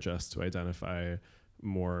encourage us to identify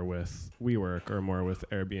more with WeWork or more with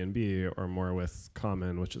Airbnb or more with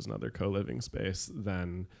Common, which is another co-living space,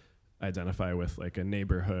 than identify with like a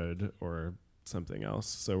neighborhood or something else.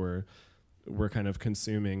 So we're kind of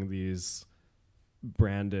consuming these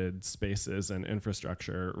branded spaces and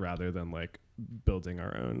infrastructure rather than like building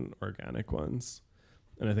our own organic ones.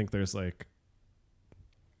 And I think there's like,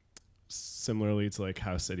 similarly to like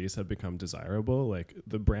how cities have become desirable, like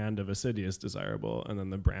the brand of a city is desirable, and then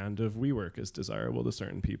the brand of WeWork is desirable to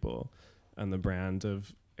certain people, and the brand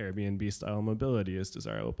of Airbnb style mobility is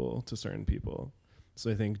desirable to certain people.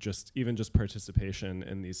 So I think even just participation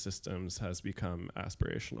in these systems has become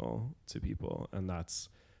aspirational to people, and that's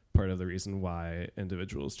part of the reason why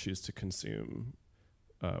individuals choose to consume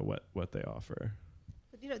what they offer.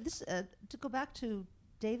 But this to go back to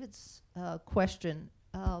David's question,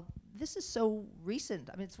 this is so recent.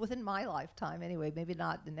 I mean, it's within my lifetime anyway, maybe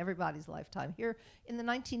not in everybody's lifetime. Here in the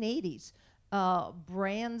 1980s,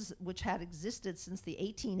 brands which had existed since the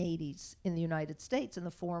 1880s in the United States in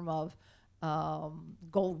the form of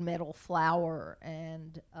Gold Medal flour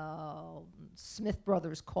and Smith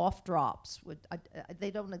Brothers cough drops. They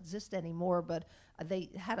don't exist anymore, but they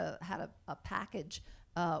had a package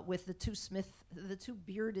with the two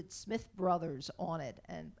bearded Smith brothers on it,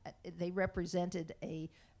 and they represented a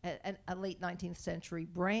late 19th century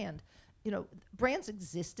brand. Brands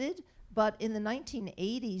existed, but in the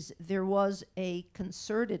 1980s there was a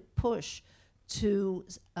concerted push to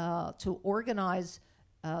organize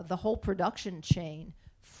the whole production chain,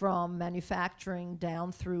 from manufacturing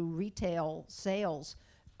down through retail sales,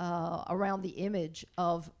 around the image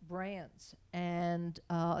of brands. And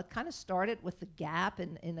it kind of started with the Gap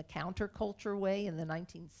in a counterculture way in the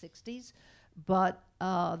 1960s, but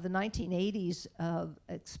the 1980s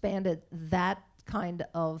expanded that kind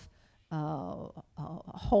of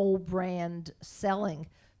whole brand selling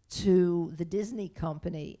to the Disney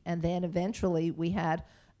company, and then eventually we had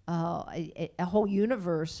a whole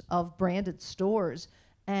universe of branded stores,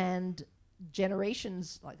 and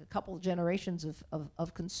generations, like a couple of generations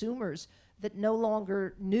of consumers that no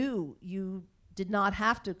longer knew you did not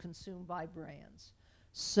have to consume by brands.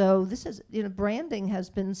 So this is, branding has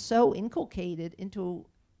been so inculcated into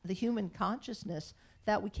the human consciousness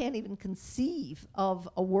that we can't even conceive of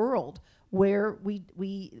a world where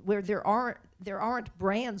where there aren't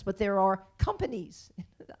brands, but there are companies.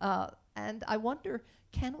 And I wonder,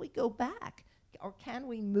 can we go back, or can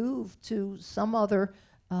we move to some other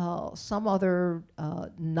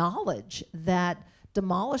knowledge that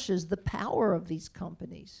demolishes the power of these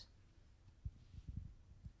companies?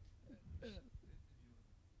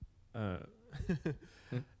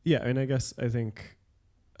 Yeah, and I think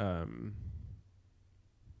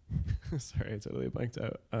sorry, I totally blanked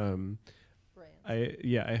out. Brands.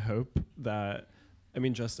 I hope that, I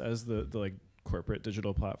mean, just as the like corporate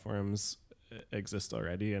digital platforms exist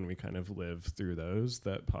already, and we kind of live through those,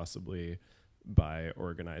 that possibly by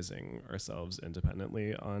organizing ourselves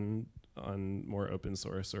independently on more open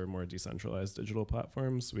source or more decentralized digital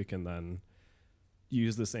platforms, we can then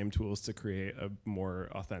use the same tools to create a more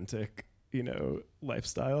authentic,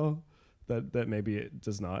 lifestyle that maybe it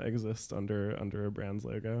does not exist under a brand's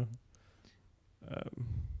logo.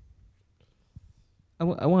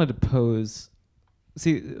 I wanted to pose.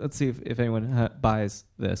 Let's see if anyone buys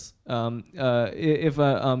this. Let's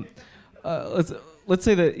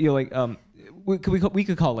say that we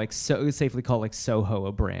could call safely call like Soho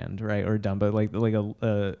a brand, right, or Dumbo,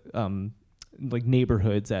 like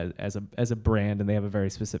neighborhoods as a brand, and they have a very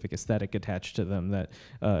specific aesthetic attached to them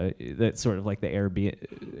that sort of like the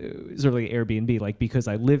Airbnb, like because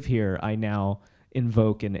I live here, I now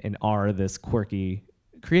invoke and are this quirky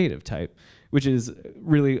creative type, which is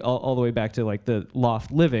really all the way back to like the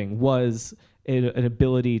loft living was an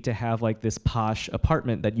ability to have like this posh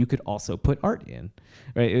apartment that you could also put art in,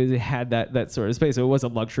 right? It had that sort of space. So it was a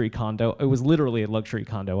luxury condo. It was literally a luxury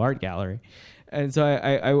condo art gallery. And so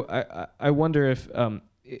I wonder if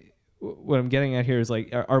what I'm getting at here is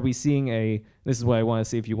like, are we seeing this is what I want to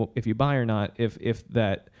see if you buy or not, if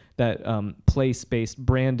that place-based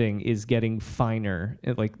branding is getting finer,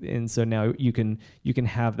 and so now you can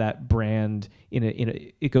have that brand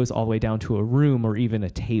it goes all the way down to a room or even a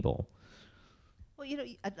table. Well,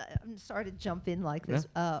 I'm sorry to jump in like this,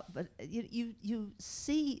 but you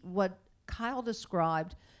see what Kyle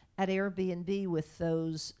described at Airbnb with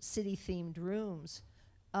those city-themed rooms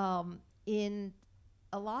in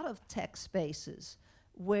a lot of tech spaces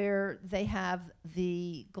where they have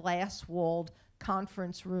the glass-walled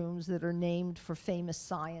conference rooms that are named for famous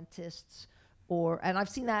scientists, and I've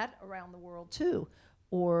seen that around the world too,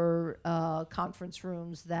 or conference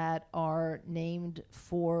rooms that are named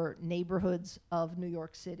for neighborhoods of New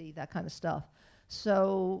York City, that kind of stuff.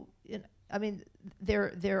 So, I mean,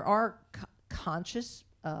 there are conscious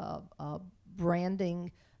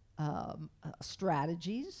branding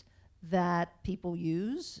strategies that people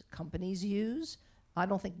use, companies use. I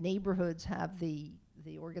don't think neighborhoods have the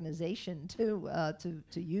organization to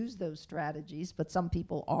use those strategies, but some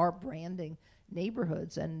people are branding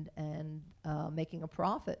neighborhoods and making a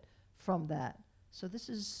profit from that. So this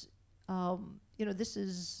is this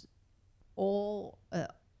is all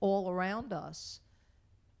around us.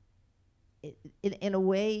 In a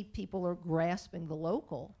way, people are grasping the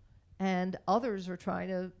local, and others are trying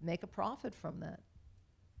to make a profit from that.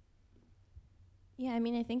 Yeah, I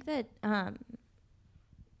mean, I think that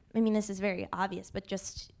this is very obvious, but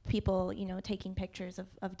just people, taking pictures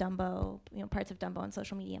of Dumbo, parts of Dumbo on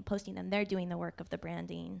social media and posting them, they're doing the work of the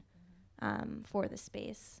branding for the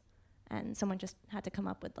space. And someone just had to come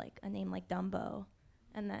up with like a name like Dumbo,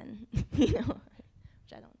 and then, which I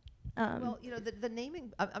don't. Well, the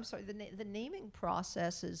naming, I'm sorry, the naming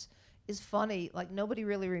process is funny. Like, nobody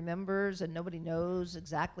really remembers and nobody knows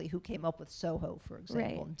exactly who came up with Soho, for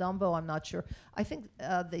example. Right. Dumbo, I'm not sure. I think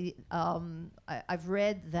I've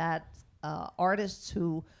read that artists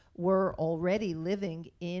who were already living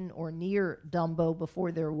in or near Dumbo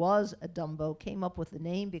before there was a Dumbo came up with the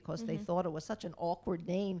name because they thought it was such an awkward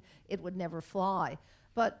name it would never fly.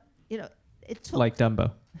 But it took like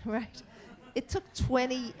Dumbo, right. It took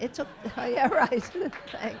yeah, right.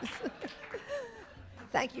 Thanks.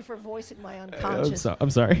 Thank you for voicing my unconscious. I'm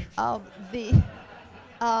sorry. It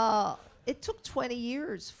took 20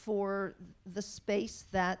 years for the space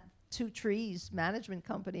that Two Trees Management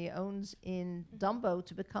Company owns in Dumbo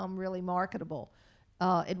to become really marketable.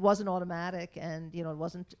 It wasn't automatic, and it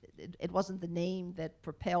wasn't the name that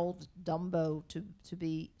propelled Dumbo to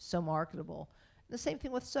be so marketable. And the same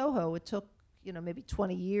thing with Soho. It took maybe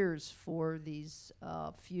 20 years for these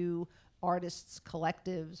few artists'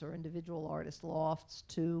 collectives or individual artist lofts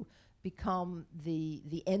to become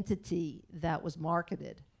the entity that was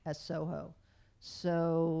marketed as Soho.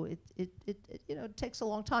 So it takes a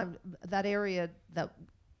long time. That area that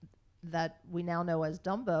we now know as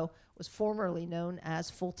Dumbo was formerly known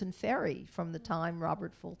as Fulton Ferry from the time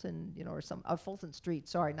Robert Fulton, or Fulton Street.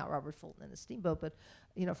 Sorry, not Robert Fulton and the steamboat, but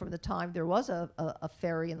from the time there was a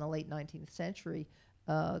ferry in the late 19th century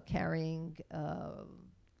carrying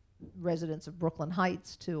residents of Brooklyn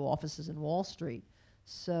Heights to offices in Wall Street.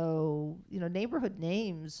 So, neighborhood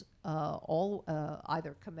names all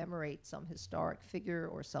either commemorate some historic figure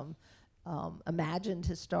or some imagined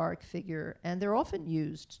historic figure, and they're often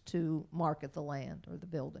used to market the land or the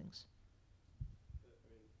buildings.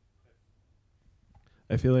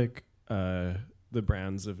 I feel like the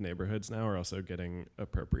brands of neighborhoods now are also getting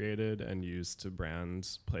appropriated and used to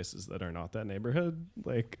brand places that are not that neighborhood.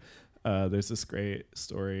 Like, there's this great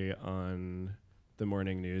story on the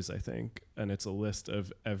morning news, I think, and it's a list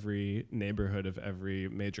of every neighborhood of every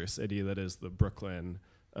major city that is the Brooklyn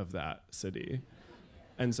of that city.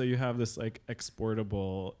 And so you have this like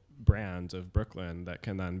exportable brand of Brooklyn that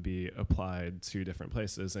can then be applied to different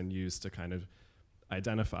places and used to kind of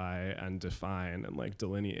identify and define and like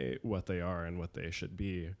delineate what they are and what they should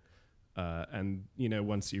be. And, you know,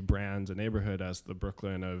 once you brand a neighborhood as the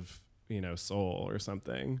Brooklyn of, you know, Seoul or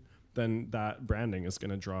something, then that branding is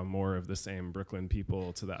going to draw more of the same Brooklyn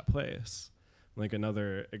people to that place. Like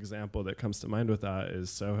another example that comes to mind with that is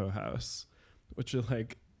Soho House, which is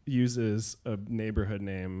like uses a neighborhood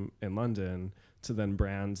name in London to then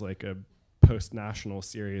brand like a post-national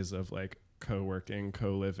series of like co-working,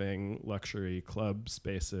 co-living luxury club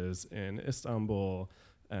spaces in Istanbul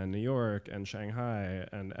and New York and Shanghai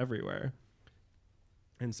and everywhere.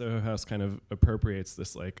 And Soho House kind of appropriates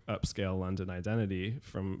this like upscale London identity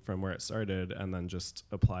from where it started and then just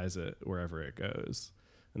applies it wherever it goes.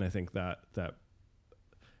 And I think that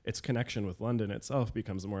its connection with London itself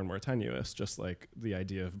becomes more and more tenuous, just like the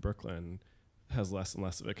idea of Brooklyn has less and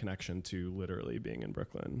less of a connection to literally being in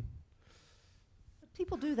Brooklyn.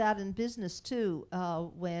 People do that in business too.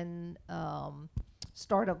 When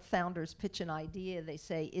startup founders pitch an idea, they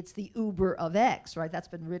say it's the Uber of X, right? That's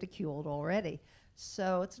been ridiculed already.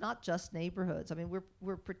 So it's not just neighborhoods. I mean,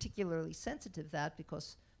 we're particularly sensitive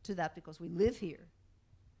to that because we live here.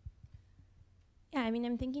 Yeah, I mean,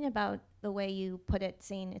 I'm thinking about the way you put it,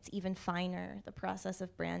 saying it's even finer, the process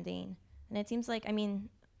of branding. And it seems like, I mean,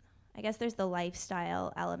 I guess there's the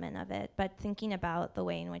lifestyle element of it, but thinking about the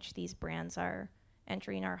way in which these brands are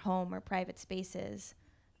entering our home or private spaces,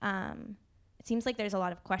 it seems like there's a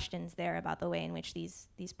lot of questions there about the way in which these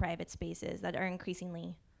private spaces that are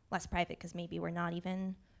increasingly less private because maybe we're not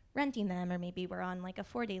even renting them, or maybe we're on like a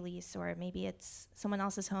 4-day lease, or maybe it's someone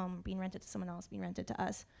else's home being rented to someone else, being rented to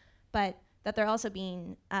us, but that they're also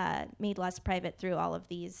being made less private through all of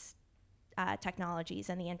these technologies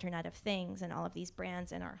and the Internet of Things and all of these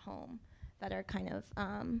brands in our home that are kind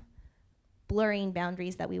of blurring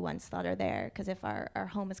boundaries that we once thought are there. Because if our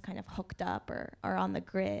home is kind of hooked up or on the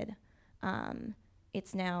grid,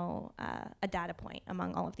 it's now a data point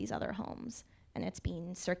among all of these other homes. And it's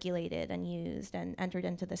being circulated and used and entered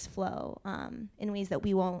into this flow in ways that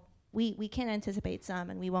we can anticipate some,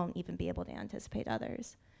 and we won't even be able to anticipate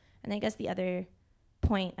others. And I guess the other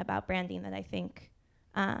point about branding that I think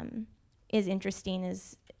is interesting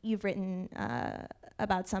is you've written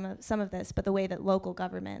about some of this, but the way that local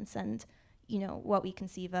governments and, you know, what we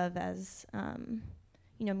conceive of as,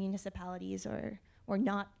 you know, municipalities or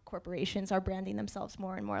not corporations are branding themselves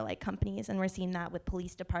more and more like companies. And we're seeing that with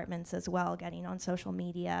police departments as well, getting on social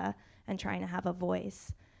media and trying to have a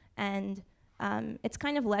voice. And it's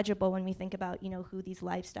kind of legible when we think about, you know, who these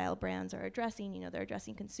lifestyle brands are addressing. You know, they're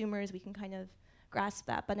addressing consumers. We can kind of grasp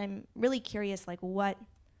that. But I'm really curious, like,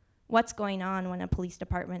 what's going on when a police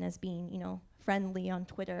department is being, you know, friendly on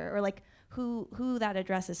Twitter, or like who that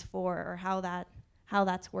address is for, or how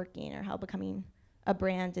that's working, or how becoming a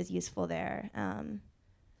brand is useful there.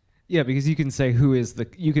 Yeah, because you can say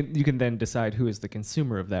you can then decide who is the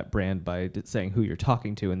consumer of that brand by saying who you're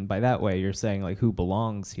talking to, and by that way you're saying like who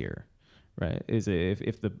belongs here, right? Is it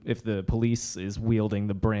if the police is wielding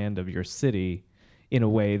the brand of your city in a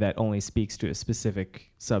way that only speaks to a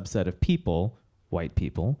specific subset of people, white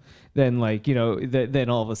people, then like, you know, then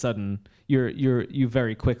all of a sudden you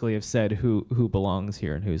very quickly have said who belongs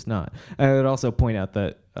here and who's not. I would also point out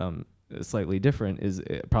that slightly different is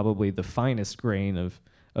probably the finest grain of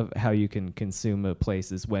how you can consume a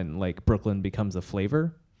place is when like Brooklyn becomes a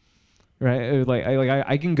flavor, right?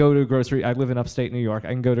 I can go to a grocery. I live in upstate New York. I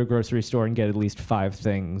can go to a grocery store and get at least 5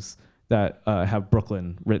 things that have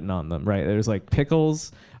Brooklyn written on them, right? There's like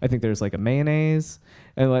pickles. I think there's like a mayonnaise,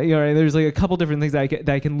 and like, you know, there's like a couple different things that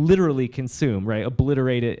I can literally consume, right?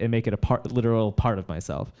 Obliterate it and make it a literal part of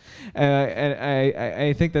myself. And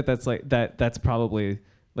I think that's probably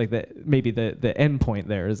like maybe the end point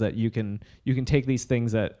there is that you can take these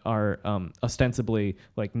things that are ostensibly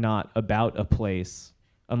like not about a place,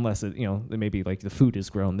 unless it, you know, maybe like the food is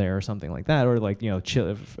grown there or something like that, or like, you know,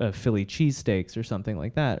 Philly cheesesteaks or something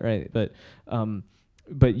like that, right?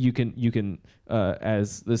 But you can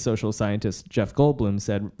as the social scientist Jeff Goldblum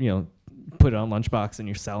said, you know, put it on Lunchbox and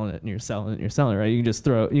you're selling it and you're selling it and you're selling it, right? You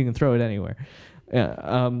can throw it anywhere.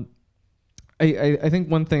 Yeah. I think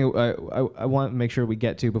one thing I want to make sure we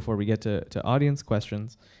get to before we get to audience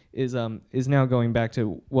questions is now going back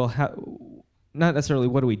to, well, how, not necessarily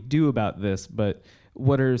what do we do about this, but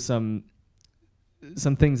what are some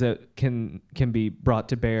things that can be brought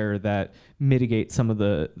to bear that mitigate some of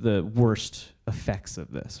the worst effects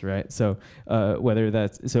of this, right? So whether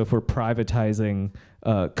that's, so if we're privatizing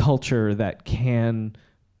culture that can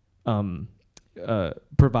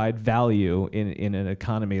provide value in an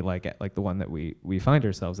economy like the one that we find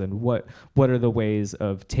ourselves in, what are the ways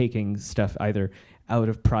of taking stuff either out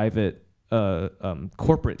of private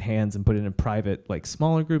corporate hands and put it in private, like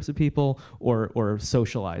smaller groups of people, or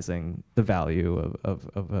socializing the value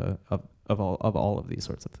of all of these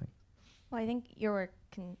sorts of things? Well, I think your work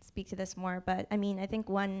can speak to this more, but I mean, I think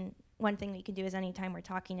one thing we can do is anytime we're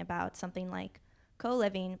talking about something like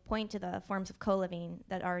co-living, point to the forms of co-living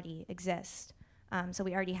that already exist. So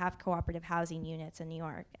we already have cooperative housing units in New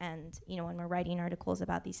York, and when we're writing articles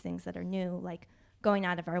about these things that are new, like going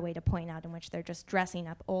out of our way to point out in which they're just dressing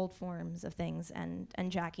up old forms of things and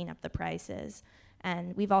jacking up the prices.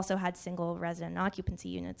 And we've also had single resident occupancy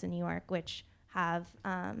units in New York, which have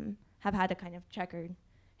had a kind of checkered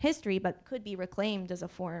history, but could be reclaimed as a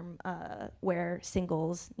form where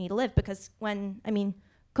singles need to live. Because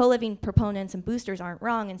co-living proponents and boosters aren't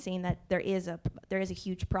wrong in saying that there is a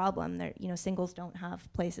huge problem. Singles don't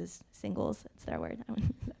have places. Singles, that's their word.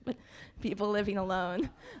 But people living alone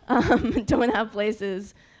don't have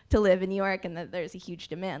places to live in New York, and that there's a huge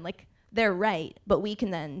demand. Like, they're right, but we can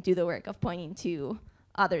then do the work of pointing to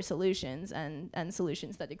other solutions and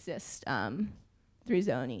solutions that exist through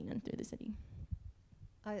zoning and through the city.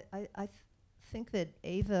 I think that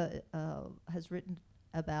Ava has written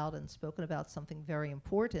about and spoken about something very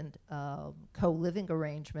important, co-living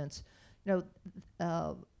arrangements. There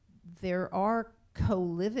are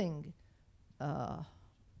co-living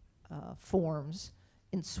forms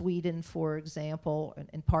in Sweden, for example, and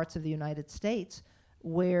in parts of the United States,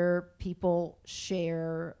 where people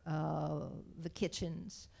share the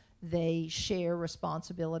kitchens, they share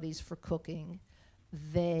responsibilities for cooking,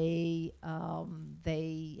 they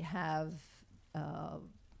have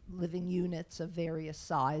living units of various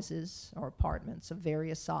sizes, or apartments of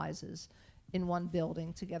various sizes, in one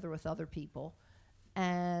building together with other people.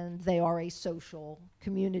 And they are a social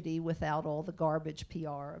community without all the garbage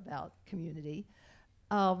PR about community.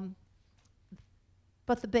 But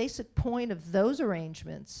the basic point of those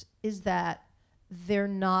arrangements is that they're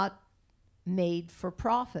not made for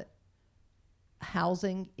profit.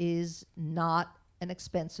 Housing is not an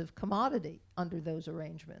expensive commodity under those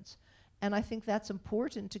arrangements. And I think that's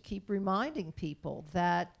important to keep reminding people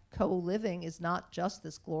that co-living is not just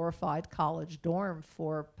this glorified college dorm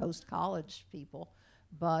for post-college people,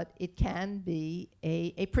 but it can be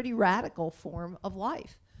a pretty radical form of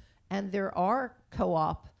life. And there are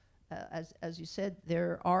co-op, as you said,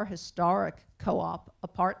 there are historic co-op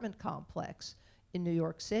apartment complex in New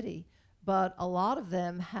York City, but a lot of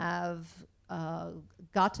them have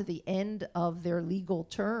got to the end of their legal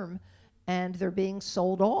term, and they're being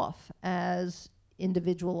sold off as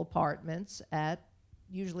individual apartments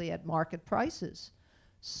usually at market prices.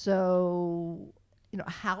 So,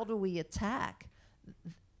 how do we attack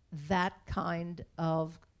that kind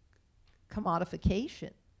of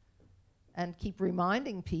commodification and keep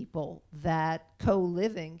reminding people that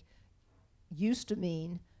co-living used to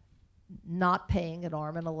mean not paying an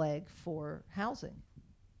arm and a leg for housing?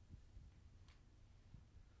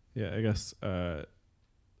 Yeah, I guess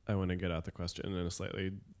I want to get at the question in a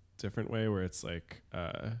slightly different way, where it's like,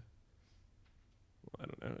 I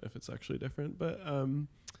don't know if it's actually different, but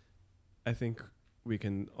I think we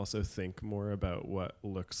can also think more about what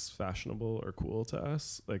looks fashionable or cool to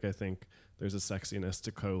us. Like, I think there's a sexiness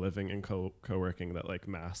to co-living and co-working that like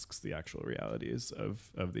masks the actual realities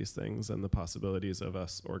of these things and the possibilities of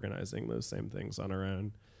us organizing those same things on our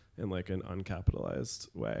own in like an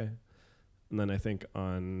uncapitalized way. And then I think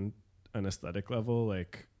on an aesthetic level,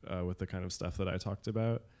 like with the kind of stuff that I talked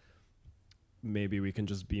about, maybe we can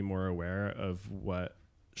just be more aware of what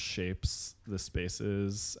shapes the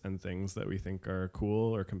spaces and things that we think are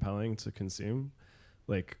cool or compelling to consume.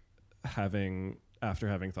 Like after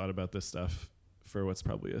having thought about this stuff for what's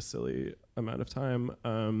probably a silly amount of time,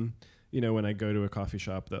 when I go to a coffee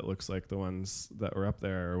shop that looks like the ones that were up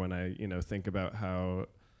there, or when I, think about how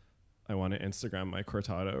I want to Instagram my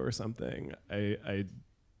cortado or something, I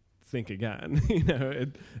think again.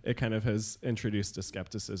 It kind of has introduced a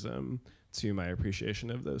skepticism to my appreciation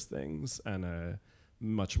of those things, and a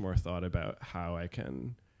much more thought about how I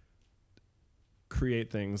can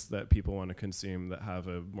create things that people want to consume that have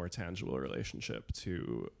a more tangible relationship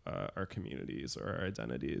to our communities or our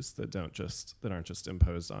identities that aren't just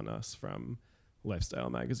imposed on us from lifestyle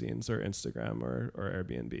magazines or Instagram or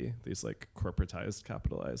Airbnb, these like corporatized,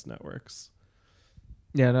 capitalized networks.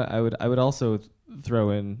 Yeah, no, I would also throw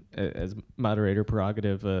in as moderator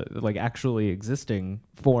prerogative, like actually existing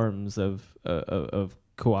forms of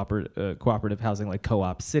cooperative housing, like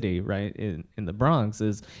Co-op City, right, in the Bronx,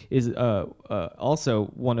 is also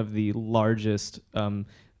one of the largest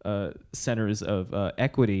centers of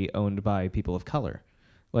equity owned by people of color,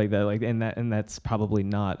 like that, and that's probably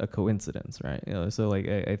not a coincidence, right? You know, so like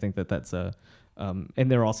I think that's a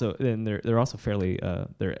and they're also fairly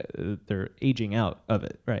they're aging out of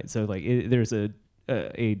it, right? So like there's a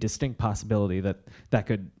distinct possibility that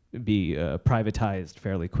could be privatized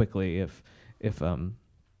fairly quickly if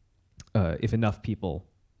enough people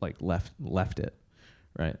like left it,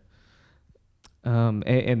 right?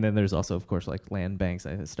 And then there's also, of course, like land banks,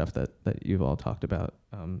 stuff that you've all talked about,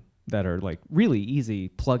 that are like really easy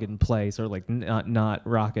plug and play, sort of like not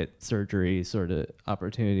rocket surgery sort of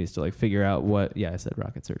opportunities to like figure out what. Yeah, I said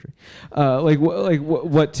rocket surgery.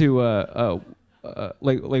 What to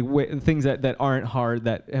things that aren't hard,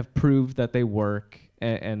 that have proved that they work,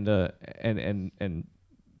 and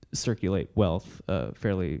circulate wealth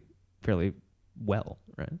fairly well,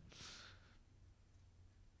 right?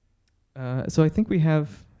 So I think we have.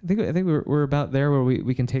 I think we're about there where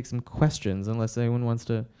we can take some questions, unless anyone wants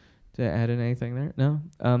to add in anything there. No.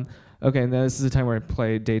 Okay. Now this is a time where I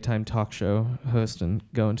play daytime talk show host and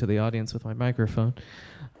go into the audience with my microphone.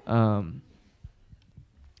 All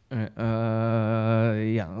right.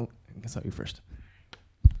 Yeah. I guess I'll you first.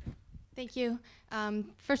 Thank you.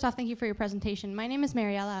 First off, thank you for your presentation. My name is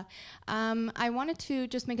Mariella. I wanted to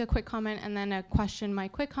just make a quick comment and then a question. My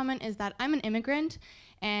quick comment is that I'm an immigrant,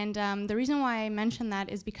 and the reason why I mention that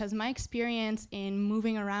is because my experience in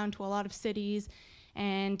moving around to a lot of cities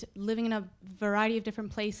and living in a variety of different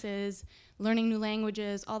places, learning new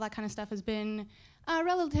languages, all that kind of stuff has been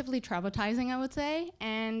relatively traumatizing, I would say.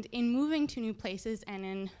 And in moving to new places and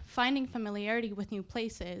in finding familiarity with new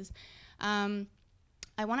places,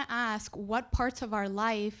 I want to ask what parts of our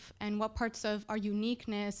life and what parts of our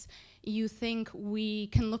uniqueness you think we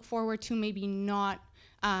can look forward to maybe not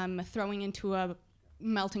throwing into a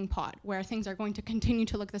melting pot where things are going to continue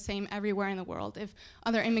to look the same everywhere in the world. If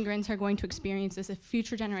other immigrants are going to experience this, if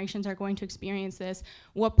future generations are going to experience this,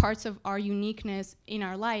 what parts of our uniqueness in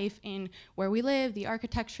our life, in where we live, the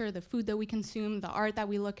architecture, the food that we consume, the art that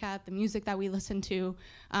we look at, the music that we listen to,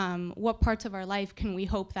 what parts of our life can we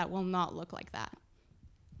hope that will not look like that?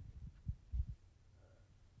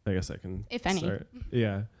 I guess I can if any. start.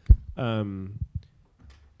 Yeah.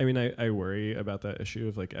 I mean, I worry about that issue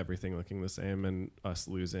of like everything looking the same and us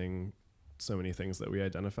losing so many things that we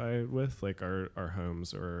identify with, like our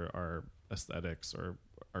homes or our aesthetics or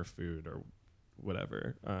our food or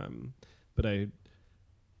whatever. But I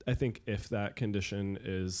think if that condition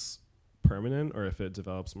is permanent or if it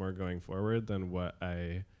develops more going forward, then what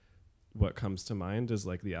comes to mind is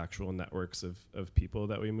like the actual networks of people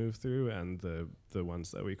that we move through and the ones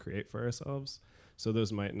that we create for ourselves. So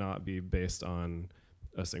those might not be based on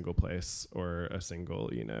a single place or a single,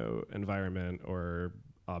 environment or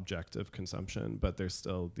object of consumption, but there's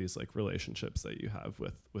still these like relationships that you have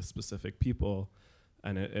with specific people,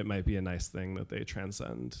 and it might be a nice thing that they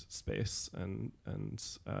transcend space and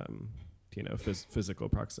physical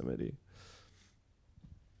proximity.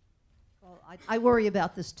 Well, I worry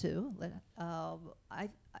about this too. I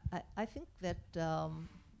think that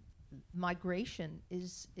migration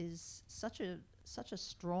is such a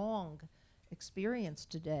strong experience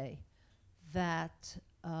today that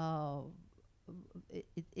a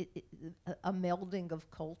melding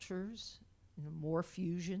of cultures, more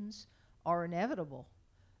fusions are inevitable.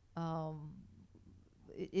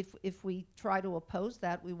 If we try to oppose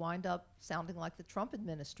that, we wind up sounding like the Trump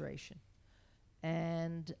administration.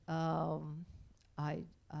 And I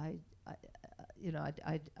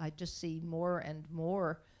just see more and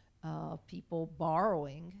more people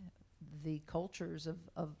borrowing the cultures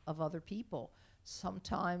of other people.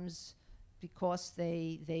 Sometimes because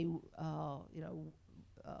they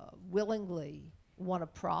willingly want to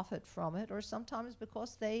profit from it, or sometimes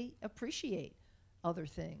because they appreciate other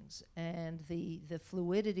things. And the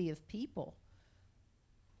fluidity of people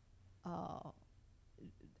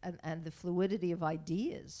and the fluidity of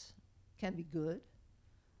ideas can be good.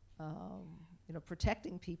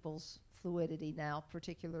 Protecting people's fluidity now,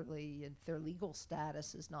 particularly if their legal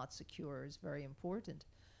status is not secure, is very important.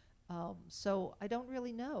 So I don't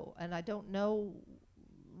really know, and I don't know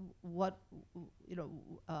what,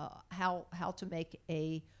 how to make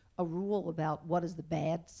a rule about what is the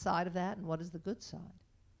bad side of that and what is the good side.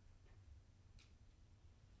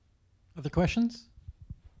 Other questions?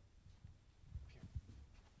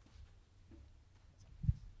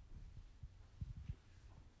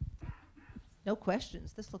 No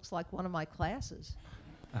questions. This looks like one of my classes.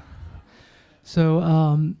 So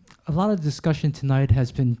a lot of discussion tonight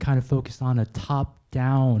has been kind of focused on a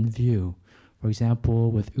top-down view. For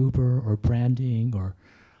example, with Uber or branding or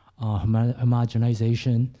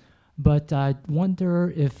homogenization. But I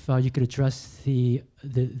wonder if you could address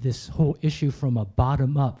this whole issue from a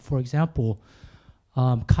bottom-up. For example,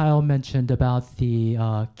 Kyle mentioned about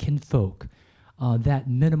the kinfolk, that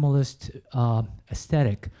minimalist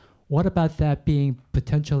aesthetic. What about that being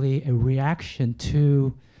potentially a reaction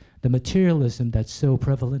to the materialism that's so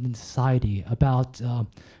prevalent in society, about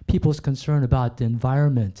people's concern about the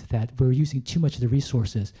environment, that we're using too much of the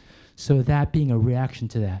resources, so that being a reaction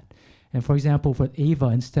to that? And for example, with Ava,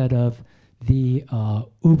 instead of the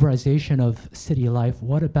Uberization of city life,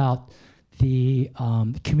 what about the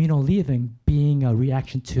communal living being a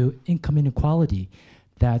reaction to income inequality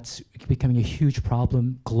that's becoming a huge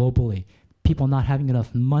problem globally? People not having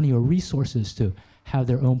enough money or resources to have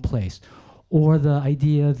their own place. Or the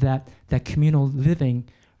idea that communal living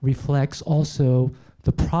reflects also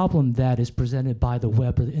the problem that is presented by the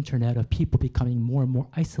web or the internet of people becoming more and more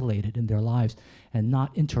isolated in their lives and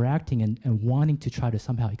not interacting and wanting to try to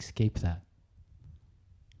somehow escape that.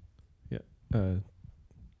 Yeah,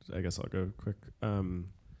 I guess I'll go quick.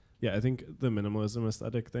 Yeah, I think the minimalism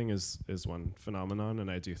aesthetic thing is one phenomenon,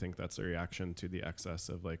 and I do think that's a reaction to the excess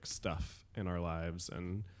of like stuff in our lives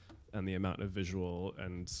and the amount of visual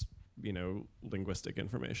and linguistic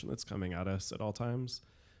information that's coming at us at all times.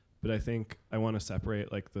 But I think I want to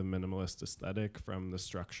separate like the minimalist aesthetic from the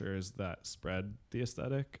structures that spread the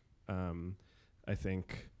aesthetic. I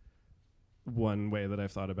think one way that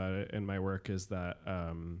I've thought about it in my work is that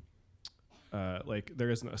like there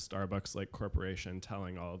isn't a Starbucks like corporation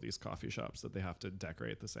telling all of these coffee shops that they have to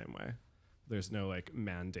decorate the same way. There's no like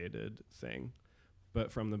mandated thing.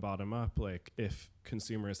 But from the bottom up, like if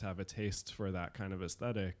consumers have a taste for that kind of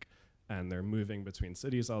aesthetic, and they're moving between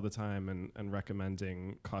cities all the time and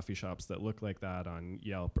recommending coffee shops that look like that on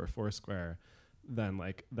Yelp or Foursquare, then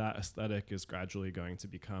like that aesthetic is gradually going to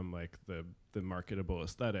become like the marketable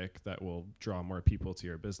aesthetic that will draw more people to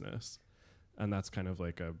your business. And that's kind of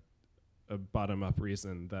like a bottom-up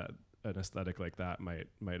reason that an aesthetic like that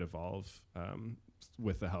might evolve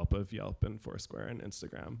with the help of Yelp and Foursquare and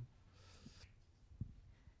Instagram.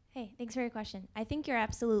 Hey, thanks for your question. I think you're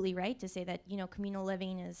absolutely right to say that, communal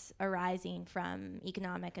living is arising from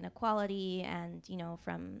economic inequality and,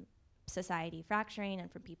 from society fracturing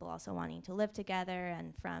and from people also wanting to live together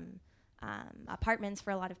and from apartments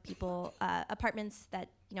for a lot of people, apartments that,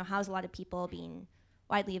 house a lot of people being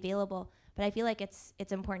widely available. But I feel like it's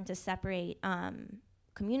important to separate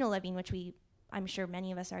communal living, which I'm sure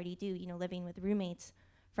many of us already do, living with roommates,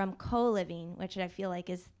 from co-living, which I feel like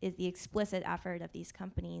is the explicit effort of these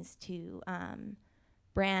companies to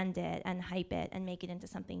brand it and hype it and make it into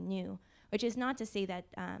something new. Which is not to say that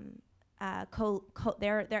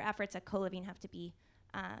their efforts at co-living have to be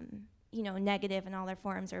negative in all their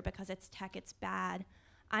forms, or because it's tech it's bad.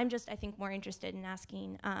 I'm just, I think, more interested in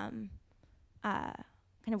asking kind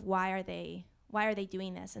of why are they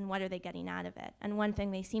doing this and what are they getting out of it? And one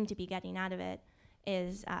thing they seem to be getting out of it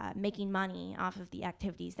is making money off of the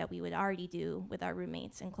activities that we would already do with our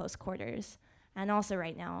roommates in close quarters. And also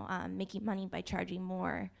right now, making money by charging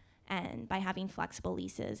more and by having flexible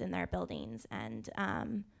leases in their buildings and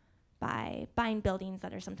by buying buildings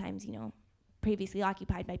that are sometimes, previously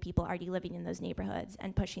occupied by people already living in those neighborhoods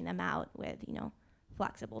and pushing them out with,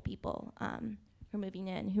 flexible people who are moving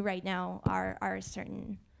in, who right now are a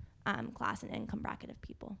certain class and income bracket of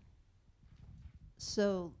people.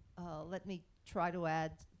 So let me try to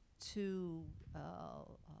add two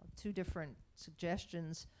different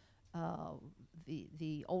suggestions,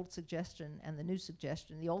 the old suggestion and the new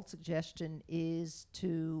suggestion. The old suggestion is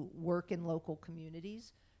to work in local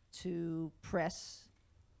communities, to press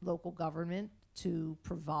local government to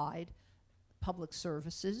provide public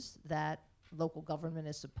services that local government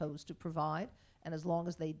is supposed to provide. And as long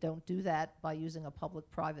as they don't do that by using a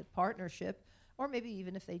public-private partnership, or maybe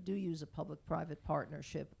even if they do use a public-private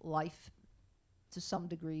partnership, life to some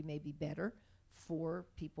degree may be better for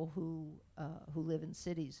people who live in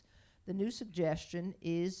cities. The new suggestion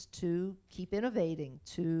is to keep innovating,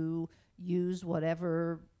 to use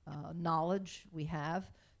whatever knowledge we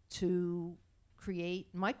have to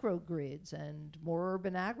create microgrids and more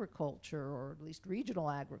urban agriculture, or at least regional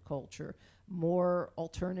agriculture, more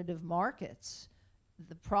alternative markets.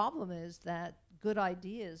 The problem is that good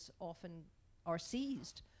ideas often are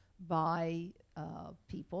seized by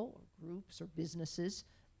people, or groups, or businesses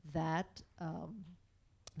that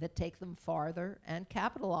that take them farther and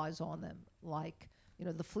capitalize on them, like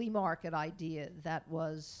the flea market idea that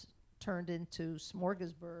was turned into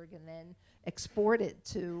smorgasbord and then exported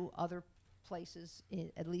to other places,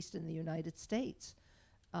 at least in the United States.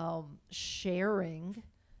 Sharing,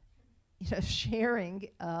 sharing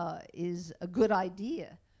is a good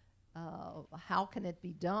idea. How can it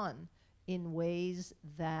be done in ways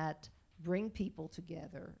that bring people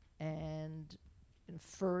together and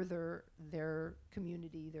further their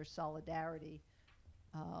community, their solidarity,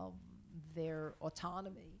 their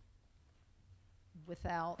autonomy,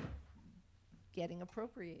 without getting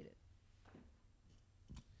appropriated?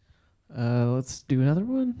 Let's do another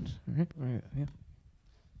one. All right, yeah.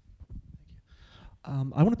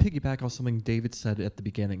 I want to piggyback on something David said at the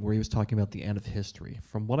beginning, where he was talking about the end of history.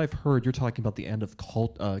 From what I've heard, you're talking about the end of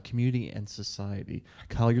community and society.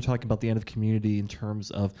 Kyle, you're talking about the end of community in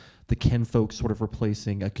terms of the kinfolk sort of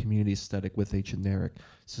replacing a community aesthetic with a generic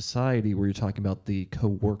society, where you're talking about the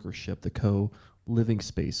co-workership, the co-living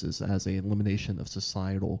spaces as an elimination of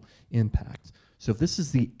societal impact. So if this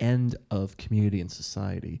is the end of community and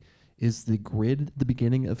society, is the grid the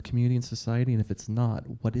beginning of community and society? And if it's not,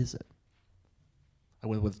 what is it? I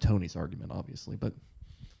went with Tony's argument, obviously, but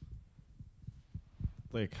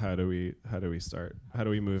like, how do we start? How do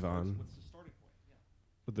we move on? What's the starting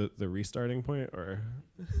point? Yeah. The restarting point, or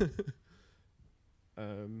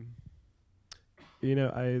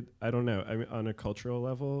I don't know. I mean, on a cultural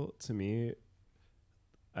level, to me,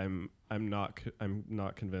 I'm not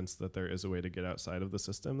convinced that there is a way to get outside of the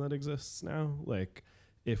system that exists now. Like,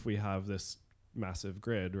 if we have this massive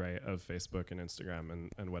grid, right, of Facebook and Instagram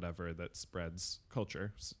and whatever that spreads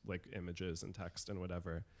culture, like images and text and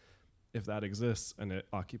whatever, if that exists and it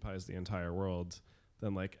occupies the entire world,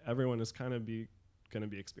 then like everyone is kind of going to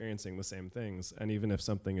be experiencing the same things. And even if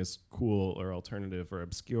something is cool or alternative or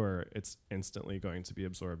obscure, it's instantly going to be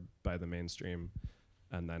absorbed by the mainstream,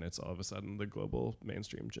 and then it's all of a sudden the global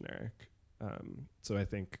mainstream generic. So I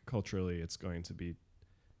think culturally it's going to be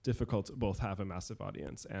difficult to both have a massive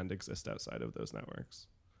audience and exist outside of those networks.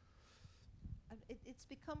 It's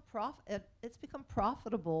become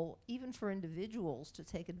profitable even for individuals to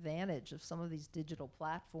take advantage of some of these digital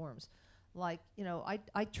platforms. Like,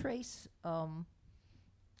 I trace a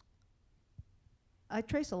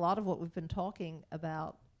lot of what we've been talking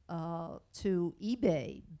about to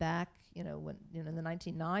eBay back, when in the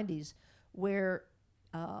 1990s, where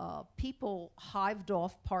people hived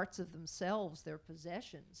off parts of themselves, their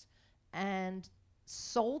possessions, and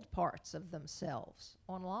sold parts of themselves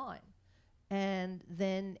online. And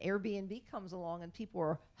then Airbnb comes along and people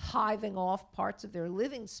are hiving off parts of their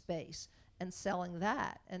living space and selling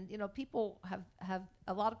that. And people have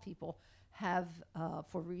a lot of people have,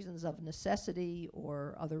 for reasons of necessity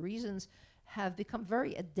or other reasons, have become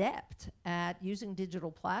very adept at using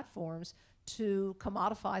digital platforms to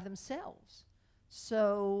commodify themselves.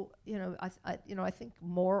 So, I think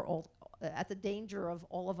more at the danger of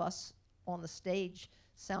all of us on the stage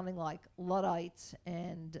sounding like Luddites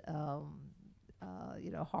and,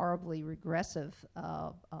 horribly regressive,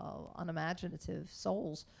 unimaginative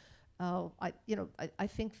souls. I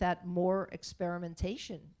think that more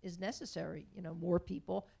experimentation is necessary. More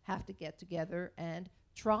people have to get together and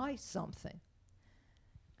try something.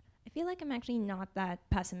 I feel like I'm actually not that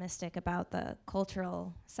pessimistic about the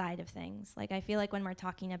cultural side of things. Like, I feel like when we're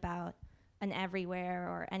talking about an everywhere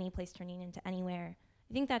or any place turning into anywhere,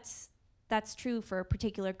 I think that's true for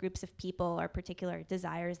particular groups of people or particular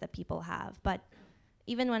desires that people have. But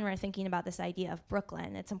even when we're thinking about this idea of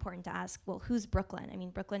Brooklyn, it's important to ask, well, who's Brooklyn? I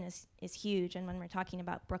mean, Brooklyn is huge, and when we're talking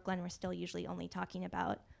about Brooklyn, we're still usually only talking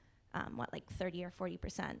about, 30 or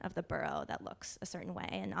 40% of the borough that looks a certain way,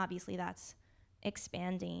 and obviously that's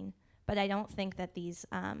expanding. But I don't think that these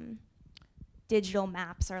digital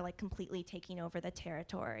maps are like completely taking over the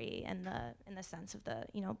territory in the sense of the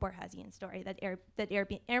Borgesian story that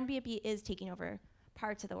Airbnb is taking over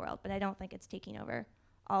parts of the world, but I don't think it's taking over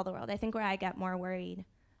all the world. I think where I get more worried,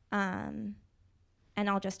 and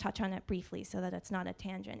I'll just touch on it briefly so that it's not a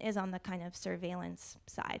tangent, is on the kind of surveillance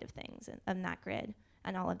side of things and that grid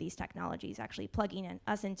and all of these technologies actually plugging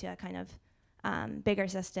us into a kind of bigger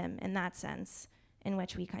system in that sense, in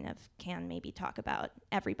which we kind of can maybe talk about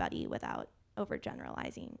everybody without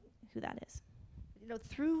overgeneralizing who that is.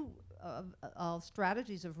 Through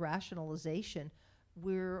strategies of rationalization,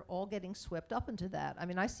 we're all getting swept up into that. I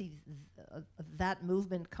mean, I see that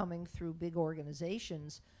movement coming through big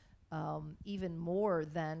organizations even more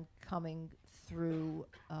than coming through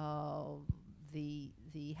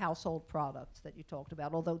the household products that you talked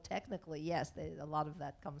about. Although technically, yes, a lot of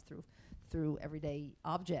that comes through everyday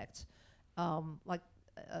objects.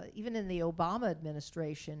 Even in the Obama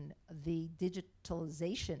administration, the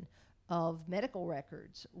digitalization of medical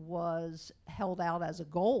records was held out as a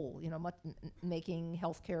goal, making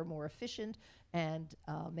healthcare more efficient and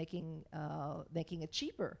making it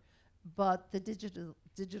cheaper. But the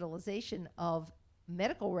digitalization of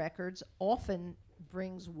medical records often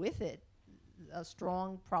brings with it a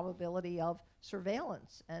strong probability of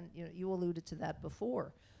surveillance, and you alluded to that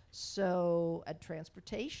before. So at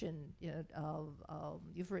transportation,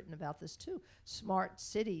 you've written about this too. Smart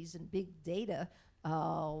cities and big data,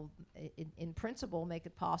 in principle, make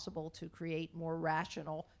it possible to create more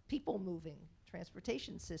rational, people-moving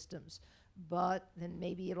transportation systems. But then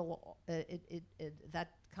maybe that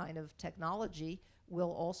kind of technology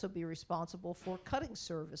will also be responsible for cutting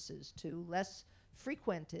services to less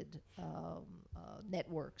frequented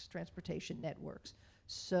networks, transportation networks.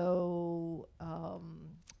 So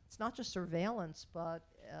it's not just surveillance, but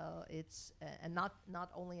it's and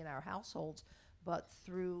not only in our households, but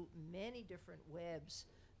through many different webs.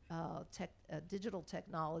 Digital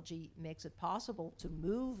technology makes it possible to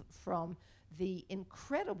move from the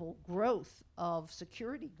incredible growth of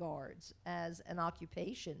security guards as an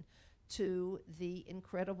occupation to the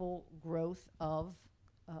incredible growth of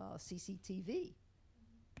CCTV.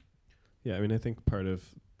 Yeah, I mean, I think part of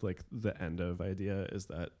like the end of idea is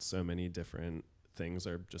that so many different things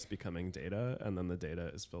are just becoming data, and then the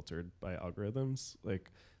data is filtered by algorithms.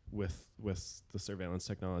 Like with the surveillance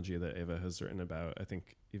technology that Ava has written about, I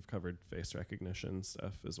think you've covered face recognition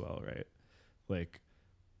stuff as well, right? Like,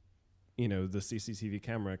 the CCTV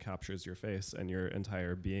camera captures your face, and your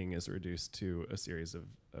entire being is reduced to a series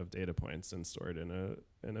of data points and stored in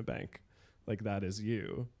a bank. Like, that is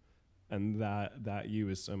you. And that you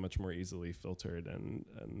is so much more easily filtered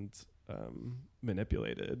and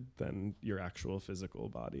manipulated than your actual physical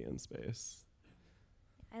body in space.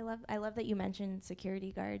 I love that you mentioned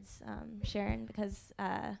security guards, Sharon, because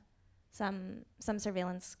some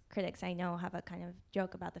surveillance critics I know have a kind of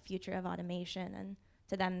joke about the future of automation, and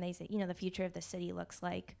to them they say, the future of the city looks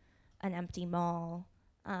like an empty mall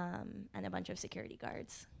and a bunch of security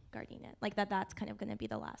guards guarding it. Like that's kind of going to be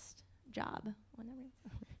the last job.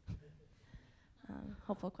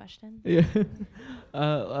 Hopeful question. Yeah.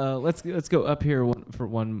 Let's go up here for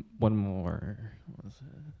one more.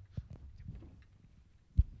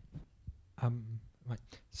 Right.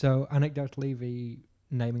 So anecdotally, the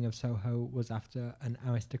naming of Soho was after an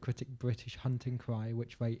aristocratic British hunting cry,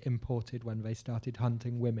 which they imported when they started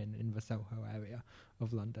hunting women in the Soho area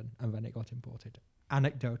of London, and then it got imported.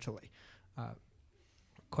 Anecdotally,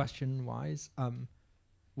 question-wise,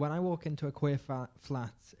 when I walk into a queer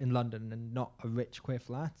flat in London, and not a rich queer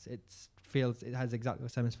flat, it has exactly the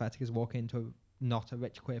same aesthetic as walking into not a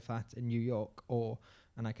rich queer flat in New York,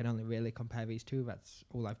 and I can only really compare these two. That's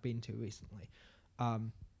all I've been to recently.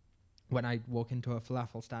 When I walk into a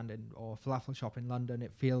falafel stand or falafel shop in London,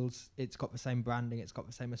 it's got the same branding, it's got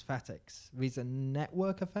the same aesthetics. These are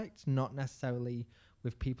network effects, not necessarily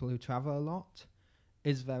with people who travel a lot.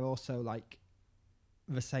 Is there also like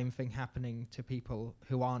the same thing happening to people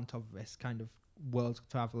who aren't of this kind of world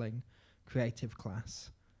traveling creative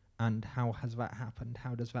class? And how has that happened?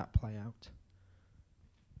 How does that play out?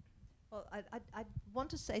 Well, I want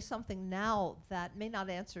to say something now that may not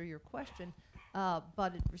answer your question,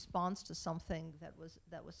 but it responds to something that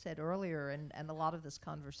was said earlier, and a lot of this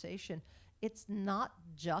conversation. It's not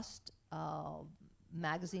just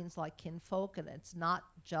magazines like Kinfolk, and it's not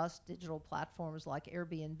just digital platforms like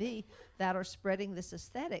Airbnb that are spreading this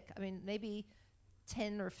aesthetic. I mean, maybe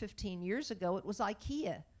 10 or 15 years ago, it was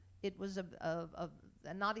IKEA. It was a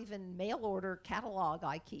not even mail order catalog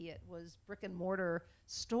IKEA. It was brick and mortar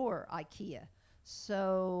store IKEA.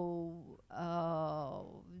 So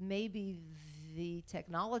maybe the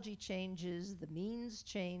technology changes, the means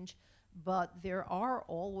change, but there are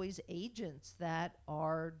always agents that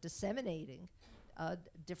are disseminating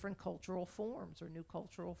different cultural forms or new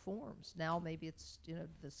cultural forms. Now maybe it's,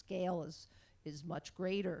 the scale is much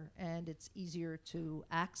greater, and it's easier to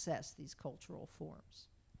access these cultural forms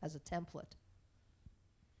as a template.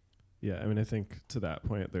 Yeah, I mean, I think to that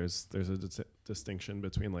point, there's a distinction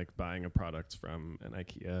between like buying a product from an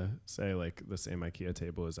IKEA, say like the same IKEA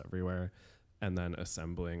table is everywhere, and then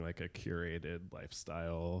assembling like a curated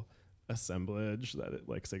lifestyle assemblage that it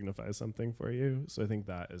like signifies something for you. So I think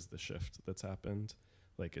that is the shift that's happened.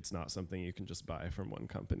 Like, it's not something you can just buy from one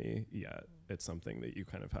company yet. It's something that you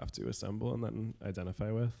kind of have to assemble and then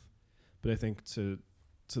identify with. But I think to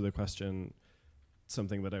the question,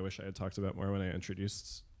 something that I wish I had talked about more when I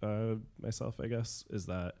introduced myself, I guess, is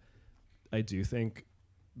that I do think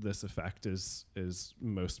this effect is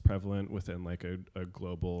most prevalent within like a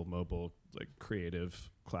global mobile like creative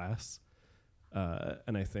class,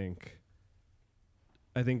 and I think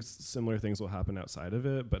I think similar things will happen outside of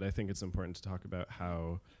it, but I think it's important to talk about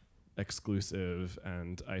how exclusive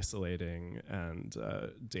and isolating and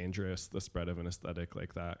dangerous the spread of an aesthetic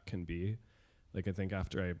like that can be. Like, I think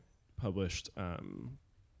after I published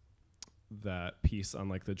that piece on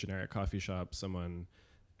like the generic coffee shop, someone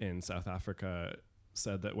in South Africa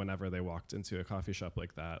said that whenever they walked into a coffee shop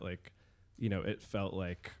like that, like, you know, it felt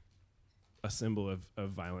like a symbol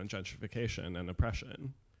of violent gentrification and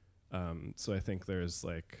oppression. So I think there's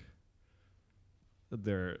like,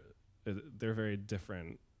 they're very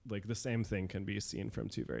different. Like, the same thing can be seen from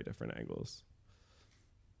two very different angles.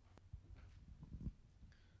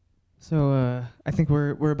 So I think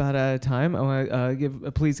we're about out of time. I want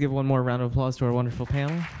to please give one more round of applause to our wonderful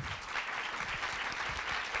panel.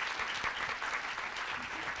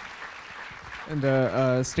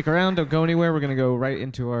 And stick around, don't go anywhere. We're going to go right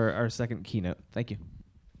into our second keynote. Thank you.